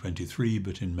 famously in 23,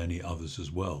 but in many others as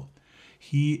well.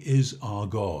 He is our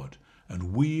God,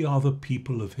 and we are the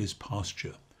people of his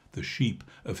pasture, the sheep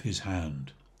of his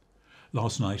hand.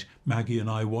 Last night, Maggie and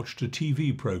I watched a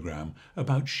TV programme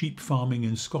about sheep farming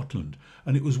in Scotland,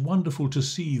 and it was wonderful to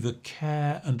see the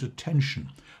care and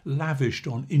attention lavished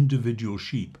on individual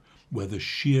sheep, whether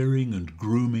shearing and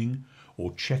grooming,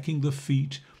 or checking the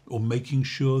feet, or making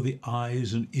sure the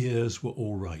eyes and ears were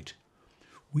all right.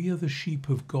 We are the sheep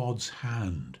of God's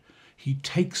hand. He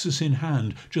takes us in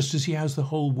hand, just as he has the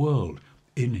whole world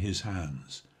in his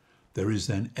hands. There is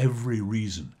then every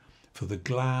reason for the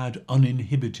glad,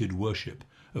 uninhibited worship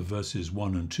of verses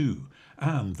 1 and 2,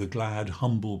 and the glad,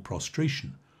 humble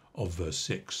prostration of verse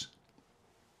 6.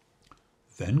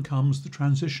 Then comes the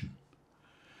transition.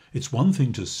 It's one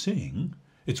thing to sing,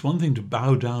 it's one thing to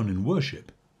bow down in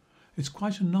worship. It's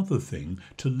quite another thing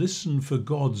to listen for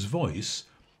God's voice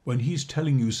when he's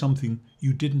telling you something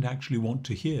you didn't actually want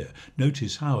to hear.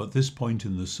 Notice how at this point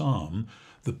in the psalm,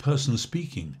 the person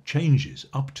speaking changes.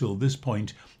 Up till this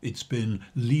point, it's been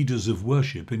leaders of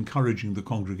worship encouraging the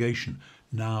congregation.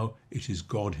 Now it is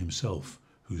God himself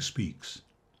who speaks.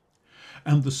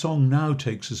 And the song now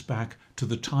takes us back to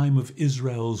the time of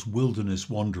Israel's wilderness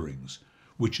wanderings,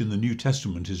 which in the New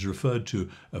Testament is referred to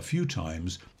a few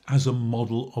times as a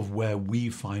model of where we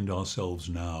find ourselves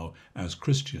now as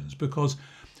Christians. Because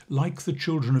like the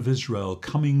children of Israel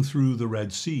coming through the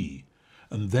Red Sea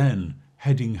and then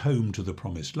heading home to the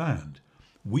Promised Land,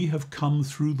 we have come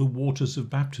through the waters of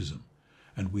baptism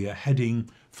and we are heading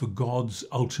for God's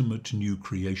ultimate new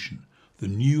creation, the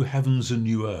new heavens and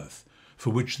new earth,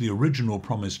 for which the original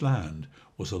Promised Land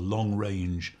was a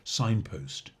long-range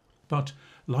signpost. But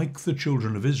like the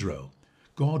children of Israel,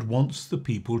 God wants the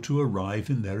people to arrive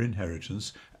in their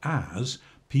inheritance as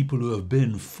people who have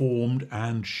been formed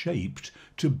and shaped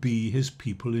to be his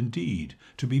people indeed,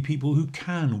 to be people who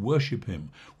can worship him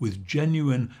with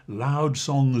genuine loud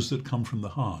songs that come from the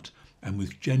heart and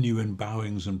with genuine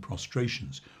bowings and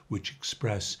prostrations which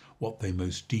express what they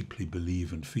most deeply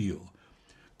believe and feel.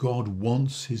 God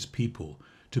wants his people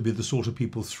to be the sort of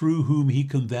people through whom he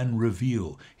can then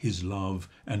reveal his love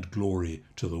and glory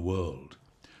to the world.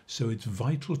 So it's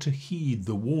vital to heed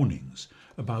the warnings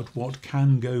about what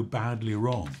can go badly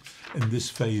wrong in this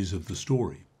phase of the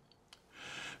story.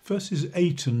 Verses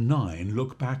 8 and 9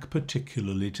 look back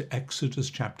particularly to Exodus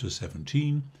chapter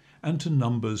 17 and to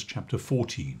Numbers chapter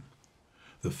 14.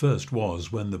 The first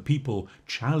was when the people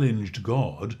challenged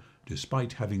God,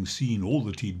 despite having seen all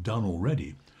that he'd done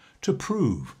already, to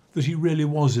prove that he really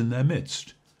was in their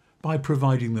midst by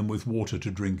providing them with water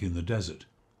to drink in the desert.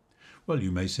 Well,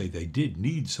 you may say they did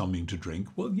need something to drink.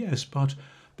 Well, yes, but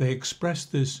they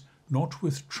expressed this not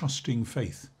with trusting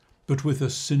faith, but with a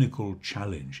cynical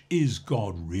challenge. Is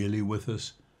God really with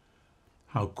us?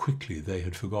 How quickly they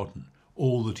had forgotten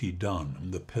all that he'd done,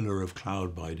 and the pillar of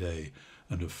cloud by day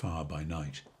and of fire by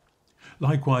night.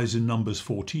 Likewise, in Numbers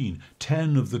 14,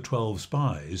 10 of the 12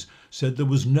 spies said there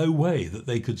was no way that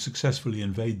they could successfully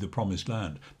invade the promised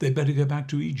land. They'd better go back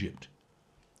to Egypt.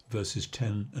 Verses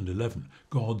 10 and 11,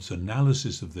 God's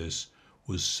analysis of this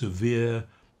was severe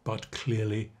but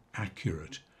clearly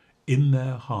accurate. In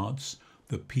their hearts,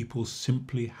 the people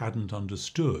simply hadn't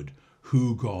understood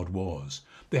who God was.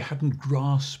 They hadn't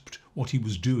grasped what he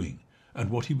was doing and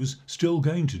what he was still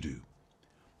going to do.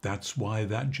 That's why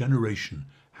that generation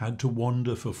had to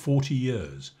wander for 40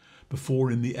 years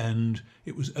before in the end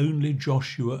it was only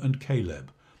Joshua and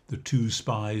Caleb, the two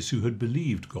spies who had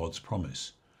believed God's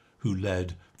promise, who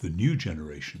led the new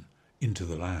generation into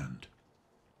the land.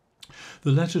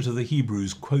 The letter to the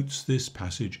Hebrews quotes this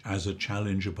passage as a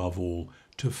challenge above all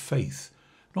to faith,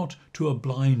 not to a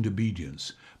blind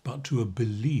obedience, but to a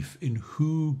belief in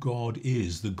who God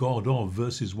is, the God of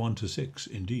verses 1 to 6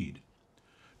 indeed.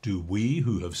 Do we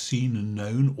who have seen and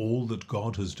known all that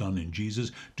God has done in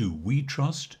Jesus, do we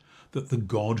trust that the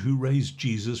God who raised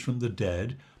Jesus from the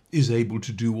dead is able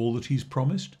to do all that he's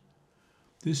promised?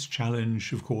 This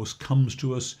challenge, of course, comes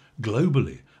to us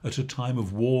globally at a time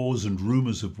of wars and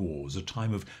rumours of wars, a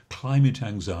time of climate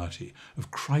anxiety,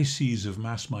 of crises of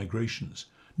mass migrations,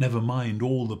 never mind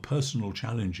all the personal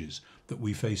challenges that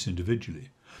we face individually.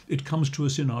 It comes to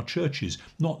us in our churches,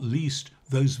 not least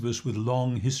those of us with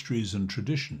long histories and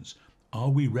traditions. Are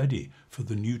we ready for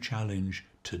the new challenge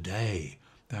today?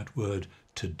 That word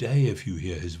today, if you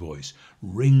hear his voice,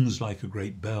 rings like a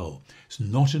great bell. It's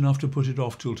not enough to put it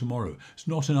off till tomorrow. It's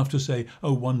not enough to say,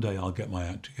 oh, one day I'll get my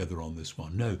act together on this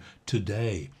one. No,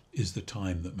 today is the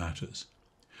time that matters.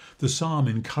 The psalm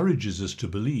encourages us to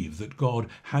believe that God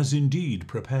has indeed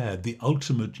prepared the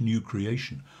ultimate new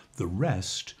creation, the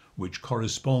rest which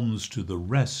corresponds to the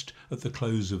rest at the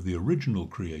close of the original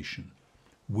creation.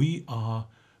 We are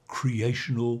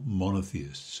creational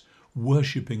monotheists,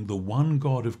 worshipping the one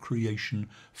God of creation,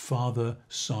 Father,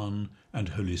 Son, and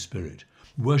Holy Spirit,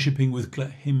 worshipping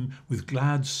him with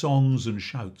glad songs and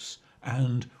shouts,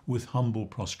 and with humble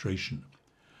prostration.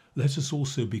 Let us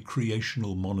also be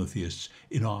creational monotheists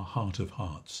in our heart of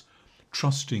hearts,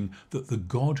 trusting that the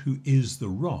God who is the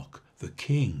rock, the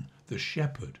king, the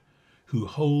shepherd, who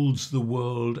holds the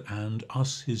world and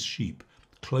us his sheep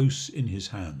close in his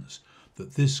hands,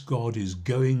 that this God is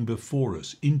going before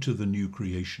us into the new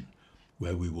creation,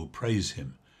 where we will praise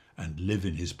him and live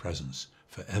in his presence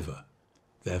forever.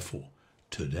 Therefore,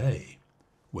 today,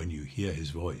 when you hear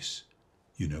his voice,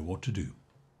 you know what to do.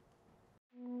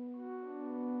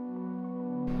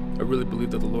 I really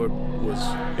believe that the Lord was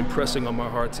impressing on my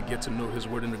heart to get to know his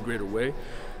word in a greater way.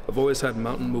 I've always had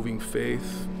mountain-moving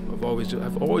faith. I've always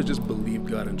just believed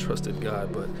God and trusted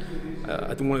God, but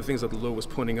I think one of the things that the Lord was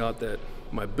pointing out that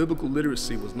my biblical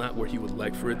literacy was not where he would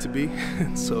like for it to be.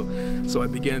 so I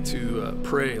began to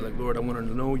pray, like, Lord, I want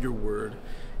to know your word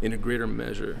in a greater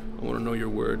measure. I want to know your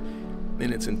word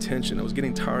in its intention. I was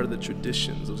getting tired of the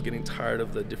traditions. I was getting tired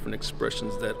of the different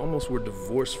expressions that almost were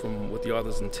divorced from what the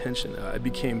author's intention. I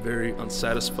became very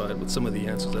unsatisfied with some of the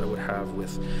answers that I would have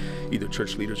with either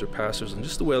church leaders or pastors and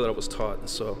just the way that I was taught. And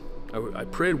so I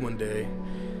prayed one day.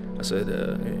 I said,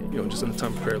 just in the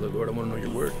time of prayer, Lord, I want to know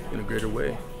your word in a greater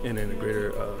way and in a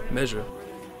greater measure.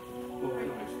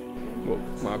 Well,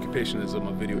 my occupation is I'm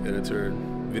a video editor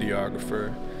and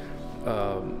videographer.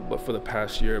 But for the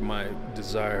past year, my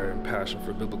desire and passion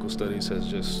for biblical studies has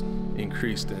just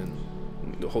increased, and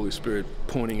the Holy Spirit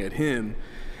pointing at him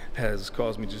has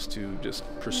caused me to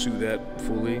pursue that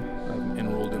fully. I'm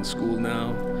enrolled in school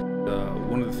now.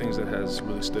 One of the things that has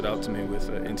really stood out to me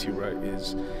with N.T. Wright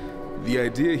is the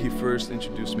idea he first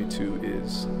introduced me to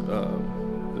is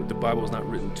the Bible was not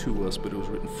written to us, but it was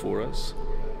written for us.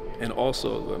 And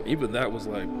also, even that was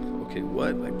like, okay,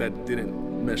 what? Like, that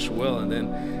didn't mesh well.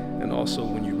 And also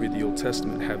when you read the Old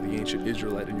Testament, have the ancient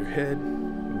Israelite in your head.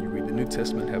 When you read the New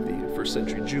Testament, have the first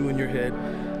century Jew in your head.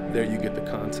 There you get the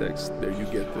context. There you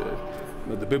get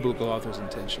the biblical author's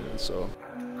intention. And so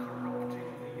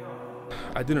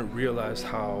I didn't realize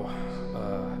how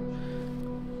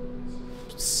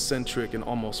centric and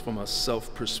almost from a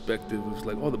self perspective, it was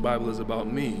like, oh, the Bible is about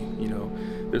me. You know,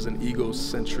 there's an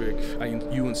egocentric,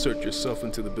 you insert yourself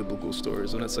into the biblical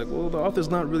stories, and it's like, well, the author's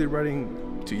not really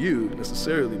writing to you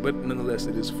necessarily, but nonetheless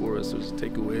it is for us. There's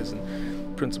takeaways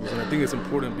and principles, and I think it's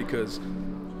important because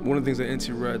one of the things that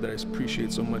N.T. Wright that I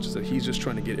appreciate so much is that he's just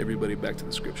trying to get everybody back to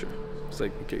the scripture. It's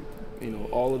like, okay, you know,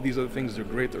 all of these other things, they're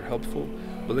great, they're helpful,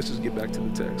 but let's just get back to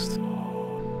the text.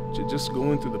 Just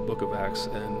going through the book of Acts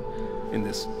and in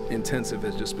this intensive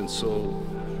has just been so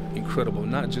incredible,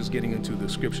 not just getting into the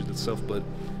scriptures itself, but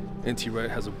N.T. Wright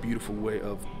has a beautiful way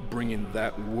of bringing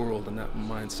that world and that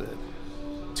mindset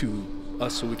to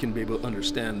us so we can be able to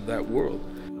understand that world.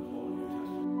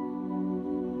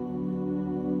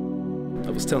 I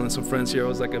was telling some friends here, I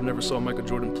was like, I've never saw Michael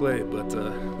Jordan play, but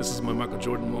this is my Michael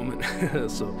Jordan moment.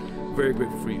 So very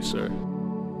grateful for you, sir.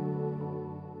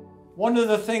 One of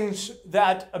the things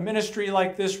that a ministry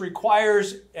like this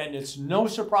requires, and it's no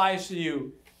surprise to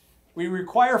you, we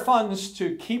require funds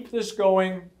to keep this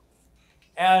going,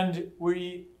 and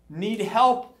we need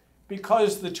help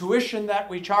because the tuition that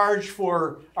we charge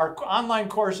for our online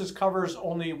courses covers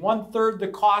only 1/3 the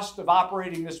cost of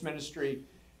operating this ministry.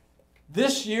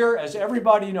 This year, as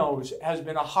everybody knows, has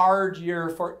been a hard year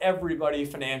for everybody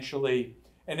financially,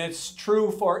 and it's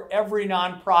true for every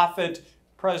nonprofit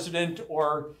president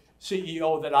or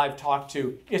CEO that I've talked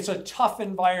to. It's a tough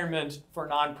environment for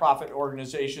nonprofit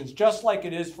organizations, just like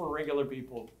it is for regular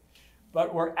people.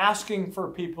 But we're asking for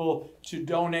people to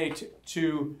donate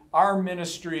to our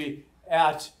ministry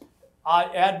at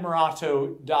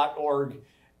admirato.org.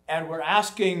 And we're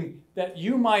asking that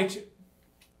you might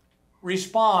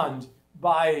respond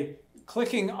by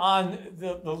clicking on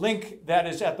the link that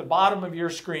is at the bottom of your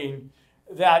screen.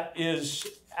 That is,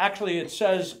 actually it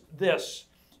says this.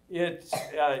 It's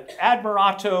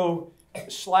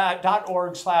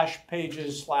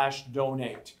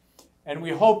admirato.org/pages/donate. And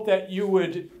we hope that you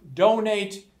would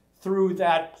donate through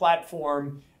that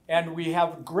platform. And we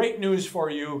have great news for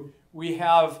you. We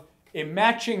have a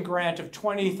matching grant of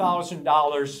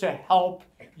 $20,000 to help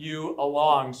you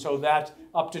along, so that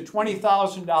up to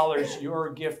 $20,000 your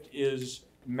gift is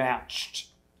matched.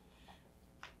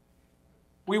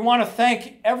 We want to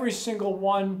thank every single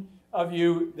one of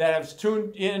you that have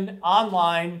tuned in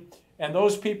online and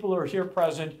those people who are here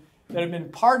present that have been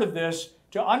part of this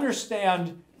to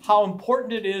understand how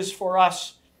important it is for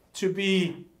us to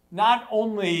be not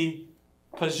only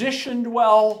positioned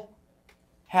well,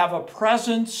 have a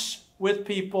presence with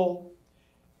people,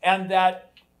 and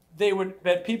that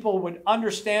people would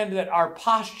understand that our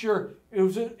posture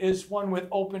is one with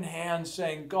open hands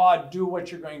saying, God, do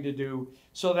what you're going to do,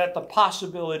 so that the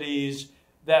possibilities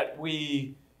that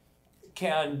we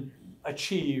can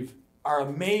achieve are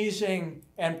amazing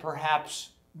and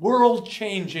perhaps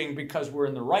world-changing because we're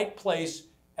in the right place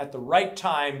at the right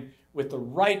time with the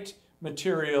right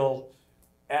material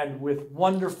and with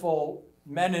wonderful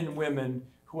men and women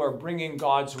who are bringing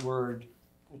God's word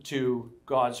to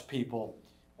God's people.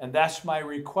 And that's my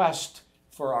request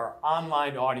for our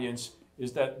online audience,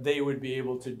 is that they would be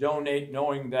able to donate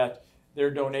knowing that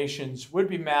their donations would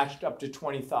be matched up to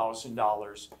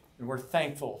 $20,000. And we're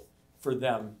thankful for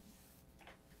them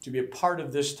to be a part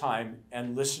of this time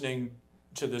and listening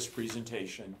to this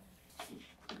presentation.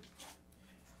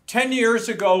 10 years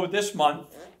ago this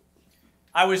month,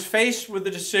 I was faced with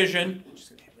a decision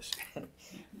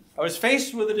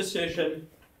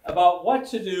about what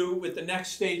to do with the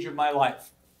next stage of my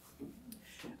life.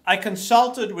 I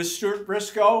consulted with Stuart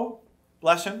Briscoe,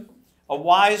 bless him, a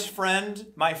wise friend,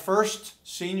 my first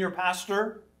senior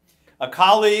pastor, a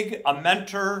colleague, a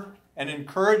mentor, an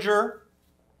encourager.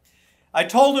 I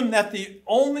told him that the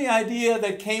only idea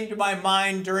that came to my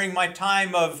mind during my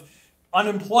time of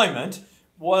unemployment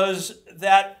was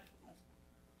that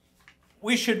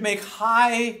we should make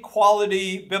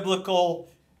high-quality biblical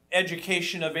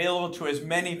education available to as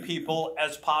many people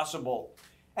as possible.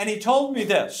 And he told me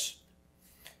this.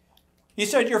 He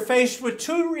said, you're faced with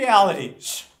two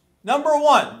realities. Number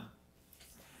one,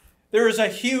 there is a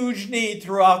huge need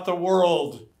throughout the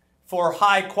world for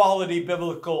high-quality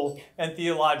biblical and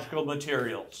theological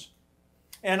materials.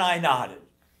 And I nodded.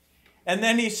 And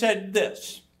then he said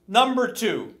this. Number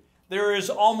two, there is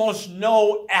almost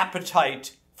no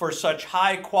appetite for such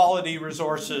high-quality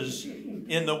resources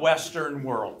in the Western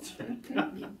world,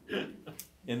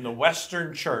 in the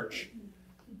Western church.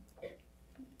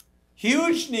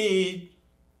 Huge need,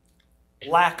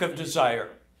 lack of desire.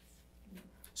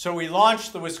 So we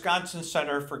launched the Wisconsin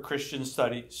Center for Christian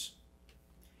Studies.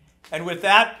 And with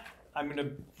that, I'm going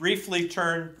to briefly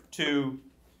turn to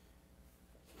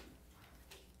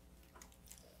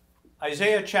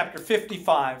Isaiah chapter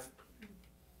 55,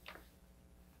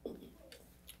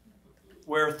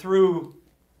 where through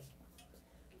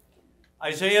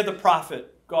Isaiah the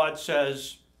prophet, God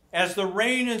says, "As the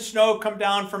rain and snow come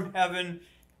down from heaven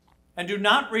and do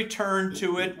not return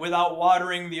to it without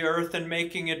watering the earth and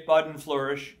making it bud and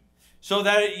flourish, so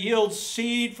that it yields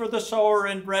seed for the sower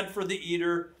and bread for the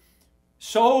eater,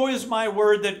 so is my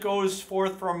word that goes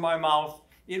forth from my mouth.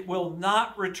 It will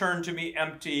not return to me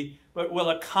empty, but will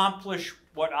accomplish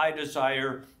what I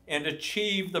desire and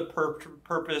achieve the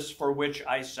purpose for which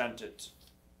I sent it."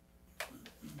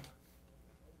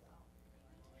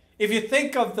 If you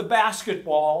think of the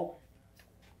basketball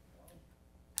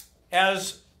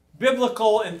as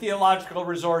biblical and theological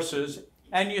resources,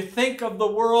 and you think of the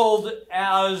world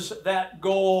as that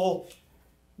goal,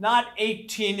 not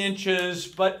 18 inches,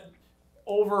 but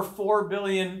over 4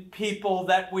 billion people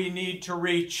that we need to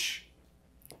reach.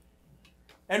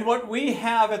 And what we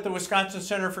have at the Wisconsin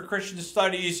Center for Christian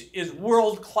Studies is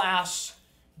world-class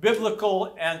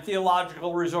biblical and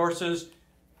theological resources.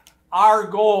 Our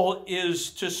goal is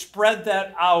to spread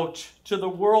that out to the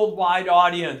worldwide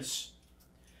audience.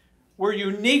 We're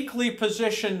uniquely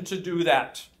positioned to do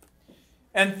that.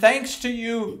 And thanks to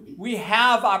you, we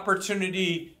have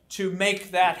opportunity to make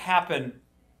that happen.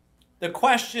 The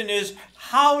question is,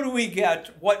 how do we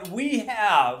get what we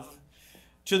have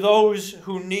to those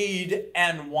who need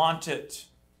and want it?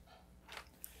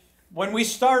 When we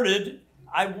started,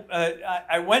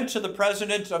 I went to the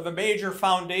president of a major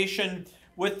foundation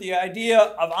with the idea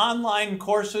of online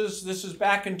courses. This is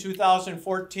back in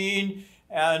 2014,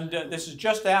 and this is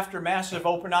just after massive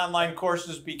open online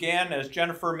courses began, as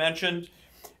Jennifer mentioned.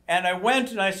 And I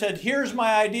went and I said, here's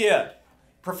my idea.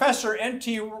 Professor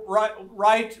N.T.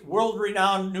 Wright,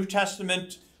 world-renowned New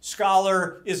Testament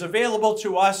scholar, is available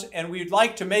to us, and we'd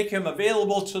like to make him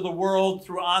available to the world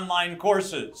through online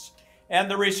courses. And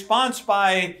the response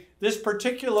by this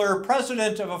particular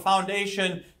president of a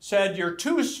foundation said, "You're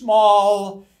too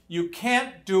small, you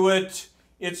can't do it,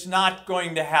 it's not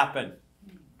going to happen."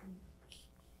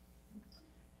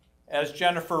 As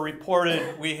Jennifer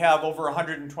reported, we have over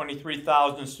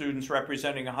 123,000 students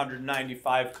representing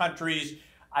 195 countries.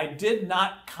 I did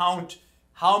not count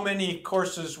how many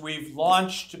courses we've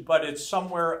launched, but it's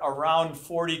somewhere around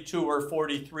 42 or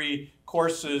 43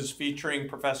 courses featuring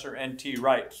Professor N.T.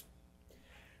 Wright.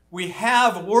 We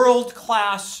have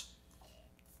world-class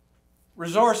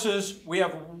resources. We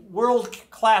have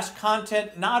world-class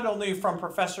content, not only from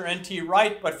Professor N.T.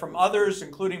 Wright, but from others,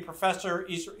 including Professor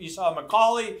Esau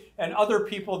McCauley and other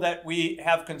people that we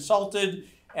have consulted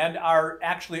and are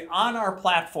actually on our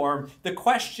platform. The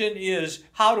question is,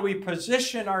 how do we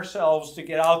position ourselves to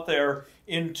get out there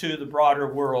into the broader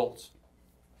world?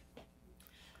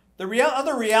 The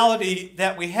other reality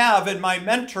that we have, and my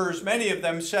mentors, many of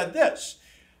them said this: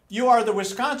 you are the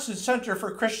Wisconsin Center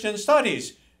for Christian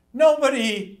Studies.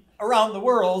 Nobody around the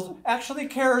world actually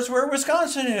cares where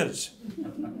Wisconsin is.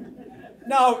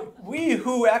 Now, we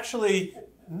who actually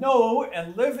know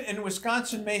and live in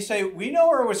Wisconsin may say, we know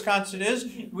where Wisconsin is.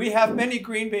 We have many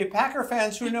Green Bay Packer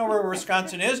fans who know where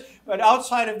Wisconsin is. But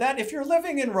outside of that, if you're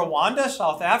living in Rwanda,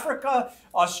 South Africa,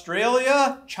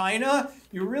 Australia, China,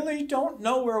 you really don't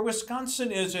know where Wisconsin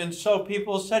is. And so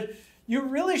people said, you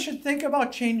really should think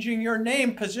about changing your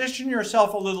name, position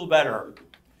yourself a little better.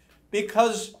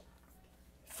 Because,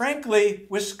 frankly,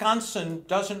 Wisconsin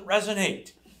doesn't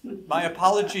resonate. My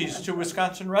apologies to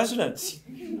Wisconsin residents.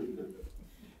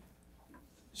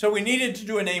 So we needed to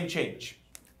do a name change.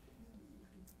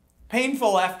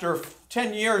 Painful after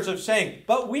 10 years of saying,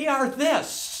 but we are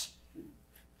this.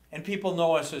 And people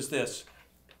know us as this.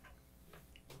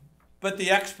 But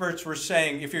the experts were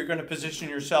saying, if you're going to position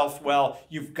yourself well,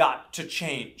 you've got to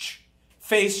change.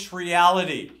 Face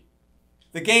reality.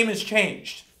 The game has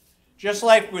changed. Just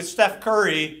like with Steph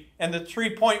Curry and the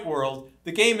three-point world,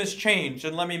 the game has changed.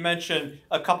 And let me mention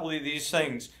a couple of these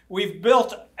things. We've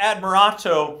built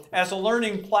Admirato as a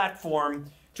learning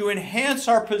platform to enhance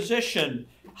our position,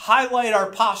 highlight our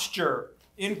posture,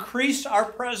 increase our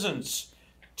presence,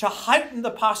 to heighten the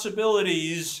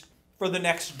possibilities for the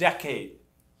next decade.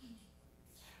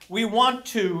 We want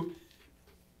to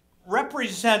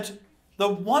represent the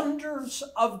wonders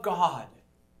of God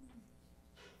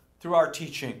through our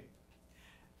teaching.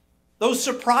 Those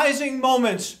surprising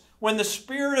moments when the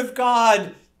Spirit of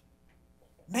God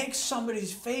makes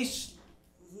somebody's face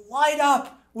light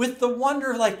up with the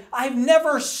wonder, like, I've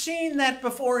never seen that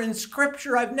before in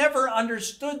Scripture. I've never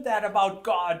understood that about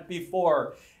God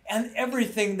before. And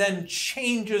everything then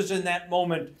changes in that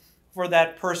moment for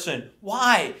that person.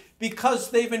 Why?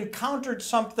 Because they've encountered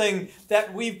something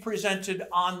that we've presented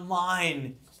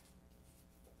online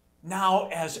now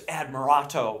as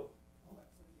Admirato.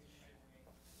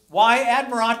 Why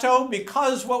Admirato?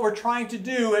 Because what we're trying to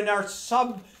do in our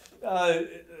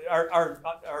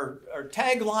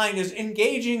tagline is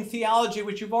engaging theology,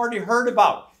 which you've already heard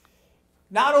about.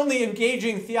 Not only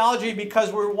engaging theology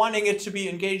because we're wanting it to be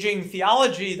engaging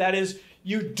theology, that is,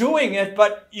 you doing it,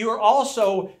 but you're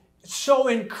also so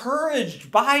encouraged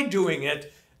by doing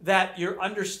it that you're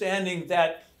understanding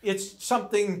that it's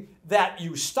something that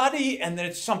you study and that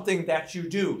it's something that you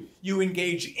do. You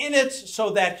engage in it so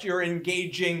that you're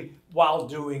engaging while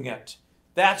doing it.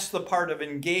 That's the part of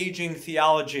engaging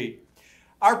theology.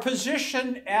 Our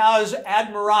position as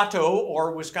Admirato,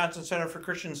 or Wisconsin Center for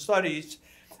Christian Studies,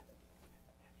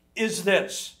 is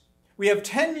this. We have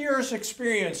 10 years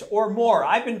experience or more.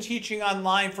 I've been teaching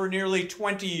online for nearly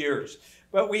 20 years,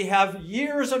 but we have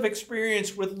years of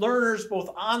experience with learners both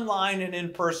online and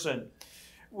in person.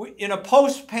 In a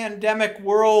post-pandemic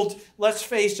world, let's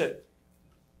face it,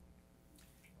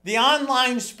 the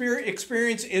online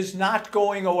experience is not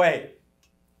going away.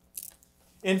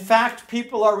 In fact,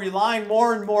 people are relying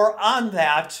more and more on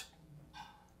that,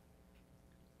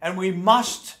 and we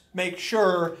must make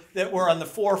sure that we're on the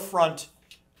forefront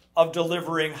of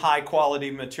delivering high-quality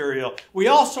material. We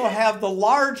also have the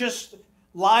largest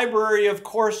library of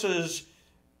courses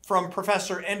from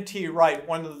Professor N.T. Wright,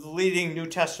 one of the leading New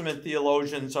Testament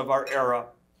theologians of our era.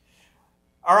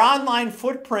 Our online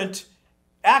footprint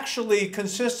actually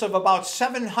consists of about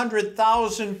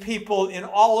 700,000 people in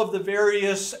all of the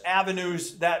various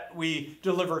avenues that we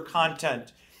deliver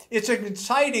content. It's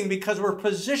exciting because we're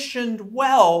positioned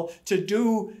well to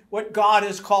do what God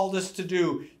has called us to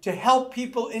do, to help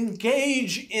people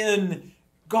engage in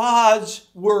God's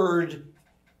Word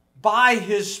by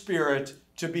His Spirit,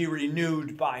 to be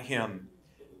renewed by Him.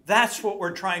 That's what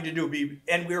we're trying to do,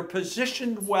 and we're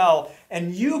positioned well,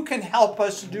 and you can help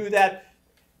us do that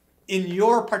in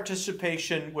your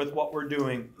participation with what we're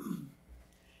doing.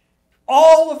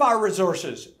 All of our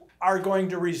resources are going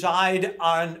to reside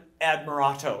on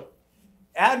Admirato.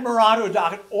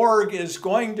 Admirato.org is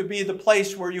going to be the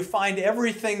place where you find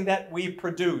everything that we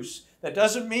produce. That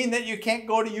doesn't mean that you can't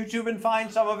go to YouTube and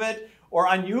find some of it, or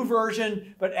on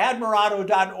YouVersion, but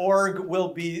Admirato.org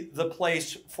will be the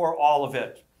place for all of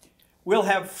it. We'll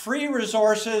have free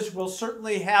resources. We'll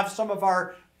certainly have some of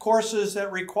our courses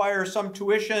that require some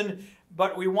tuition,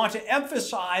 but we want to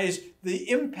emphasize the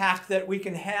impact that we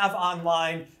can have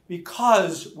online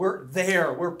because we're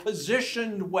there. We're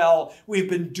positioned well. We've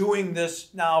been doing this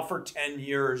now for 10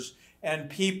 years. And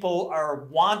people are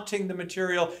wanting the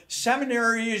material.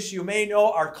 Seminaries, you may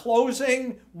know, are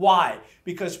closing. Why?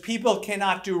 Because people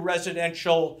cannot do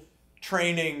residential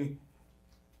training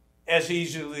as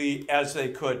easily as they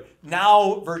could.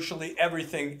 Now, virtually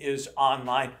everything is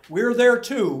online. We're there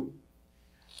too,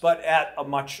 but at a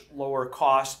much lower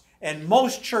cost. And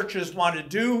most churches want to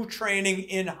do training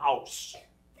in-house,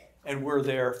 and we're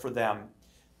there for them.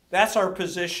 That's our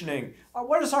positioning.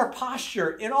 What is our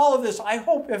posture? In all of this, I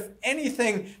hope if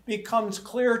anything becomes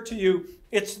clear to you,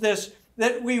 it's this,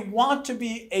 that we want to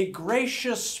be a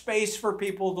gracious space for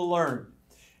people to learn.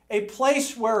 A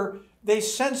place where they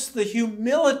sense the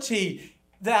humility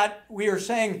that we are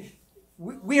saying,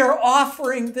 we are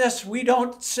offering this. We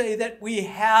don't say that we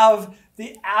have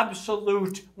the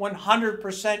absolute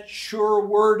 100% sure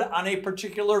word on a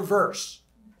particular verse.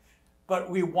 But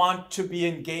we want to be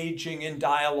engaging in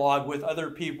dialogue with other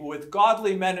people, with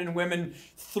godly men and women,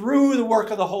 through the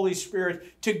work of the Holy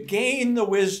Spirit to gain the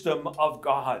wisdom of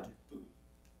God.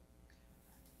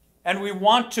 And we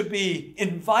want to be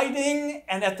inviting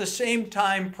and at the same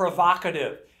time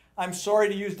provocative. I'm sorry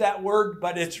to use that word,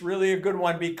 but it's really a good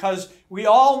one because we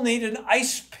all need an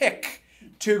ice pick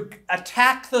to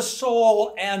attack the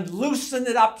soul and loosen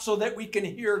it up so that we can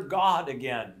hear God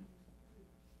again.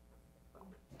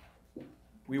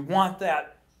 We want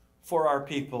that for our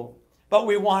people, but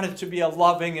we want it to be a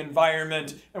loving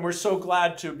environment, and we're so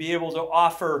glad to be able to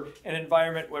offer an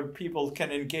environment where people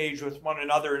can engage with one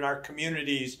another in our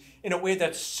communities in a way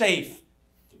that's safe,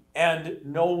 and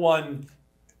no one,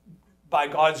 by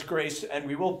God's grace, and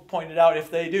we will point it out if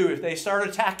they start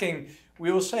attacking,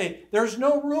 we will say, there's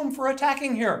no room for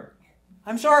attacking here.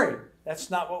 I'm sorry, that's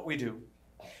not what we do.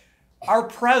 Our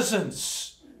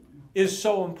presence is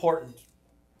so important.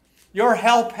 Your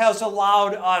help has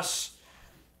allowed us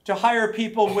to hire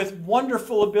people with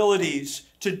wonderful abilities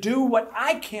to do what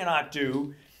I cannot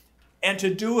do and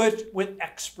to do it with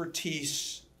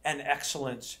expertise and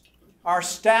excellence. Our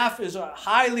staff is a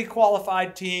highly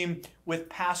qualified team with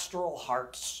pastoral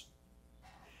hearts.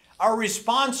 Our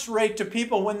response rate to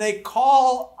people when they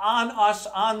call on us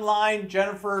online,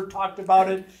 Jennifer talked about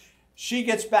it, she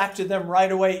gets back to them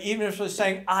right away, even if they're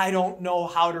saying, I don't know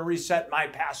how to reset my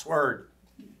password.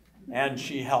 And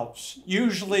she helps,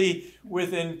 usually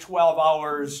within 12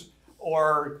 hours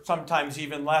or sometimes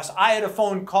even less. I had a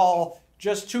phone call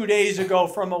just 2 days ago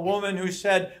from a woman who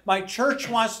said, my church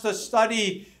wants to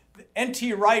study the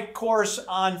N.T. Wright course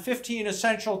on 15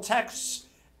 essential texts.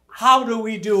 How do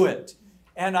we do it?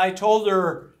 And I told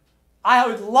her, I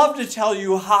would love to tell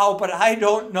you how, but I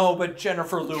don't know, but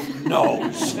Jennifer Luke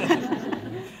knows.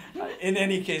 In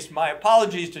any case, my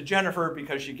apologies to Jennifer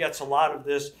because she gets a lot of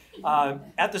this.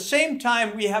 At the same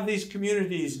time, we have these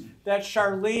communities that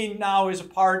Charlene now is a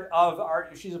part of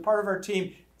she's a part of our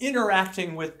team,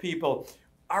 interacting with people.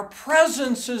 Our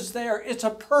presence is there. It's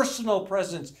a personal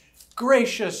presence.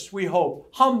 Gracious, we hope,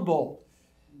 humble,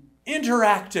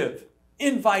 interactive,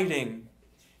 inviting.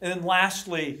 And then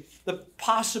lastly, the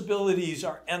possibilities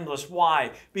are endless.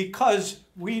 Why? Because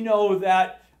we know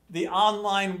that the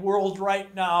online world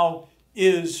right now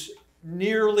is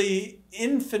nearly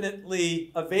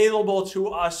infinitely available to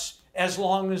us as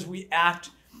long as we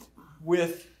act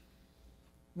with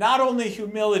not only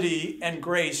humility and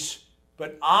grace,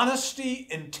 but honesty,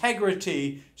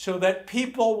 integrity, so that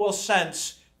people will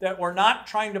sense that we're not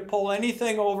trying to pull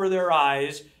anything over their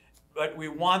eyes, but we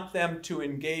want them to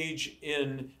engage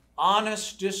in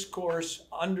honest discourse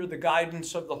under the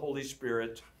guidance of the Holy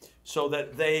Spirit so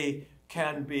that they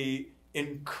can be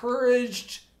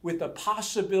encouraged with the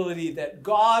possibility that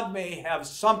God may have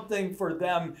something for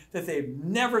them that they've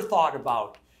never thought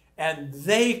about, and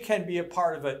they can be a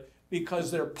part of it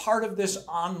because they're part of this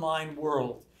online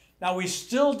world. Now, we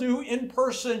still do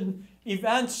in-person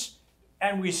events,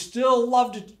 and we still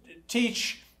love to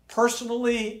teach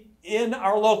personally in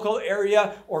our local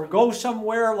area or go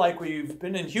somewhere like we've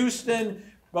been in Houston,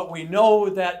 but we know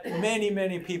that many,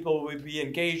 many people will be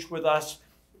engaged with us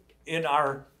in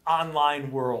our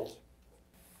online world.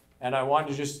 And I want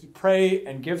to just pray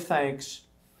and give thanks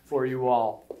for you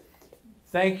all.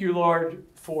 Thank you, Lord,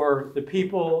 for the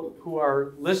people who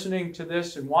are listening to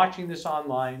this and watching this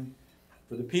online,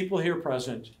 for the people here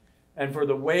present, and for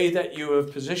the way that you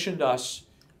have positioned us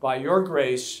by your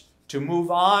grace to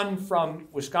move on from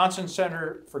Wisconsin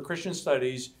Center for Christian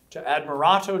Studies to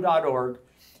admirato.org,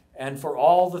 and for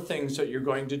all the things that you're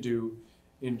going to do.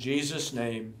 In Jesus'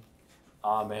 name,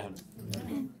 amen.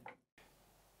 Amen.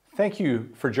 Thank you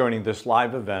for joining this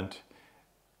live event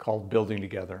called Building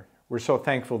Together. We're so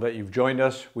thankful that you've joined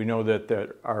us. We know that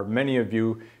there are many of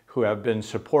you who have been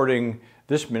supporting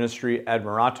this ministry,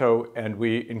 Admirato, and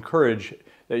we encourage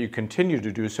that you continue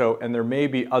to do so. And there may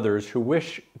be others who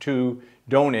wish to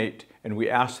donate, and we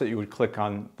ask that you would click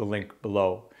on the link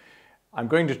below. I'm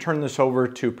going to turn this over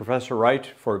to Professor Wright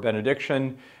for a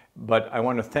benediction, but I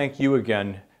want to thank you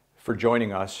again for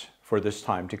joining us for this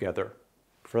time together.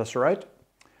 Professor Wright?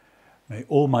 May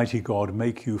Almighty God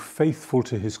make you faithful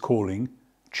to his calling,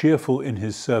 cheerful in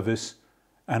his service,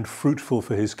 and fruitful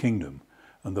for his kingdom.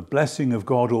 And the blessing of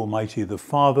God Almighty, the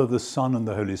Father, the Son, and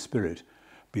the Holy Spirit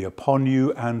be upon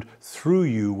you and through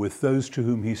you with those to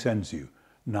whom he sends you,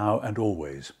 now and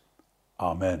always.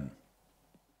 Amen.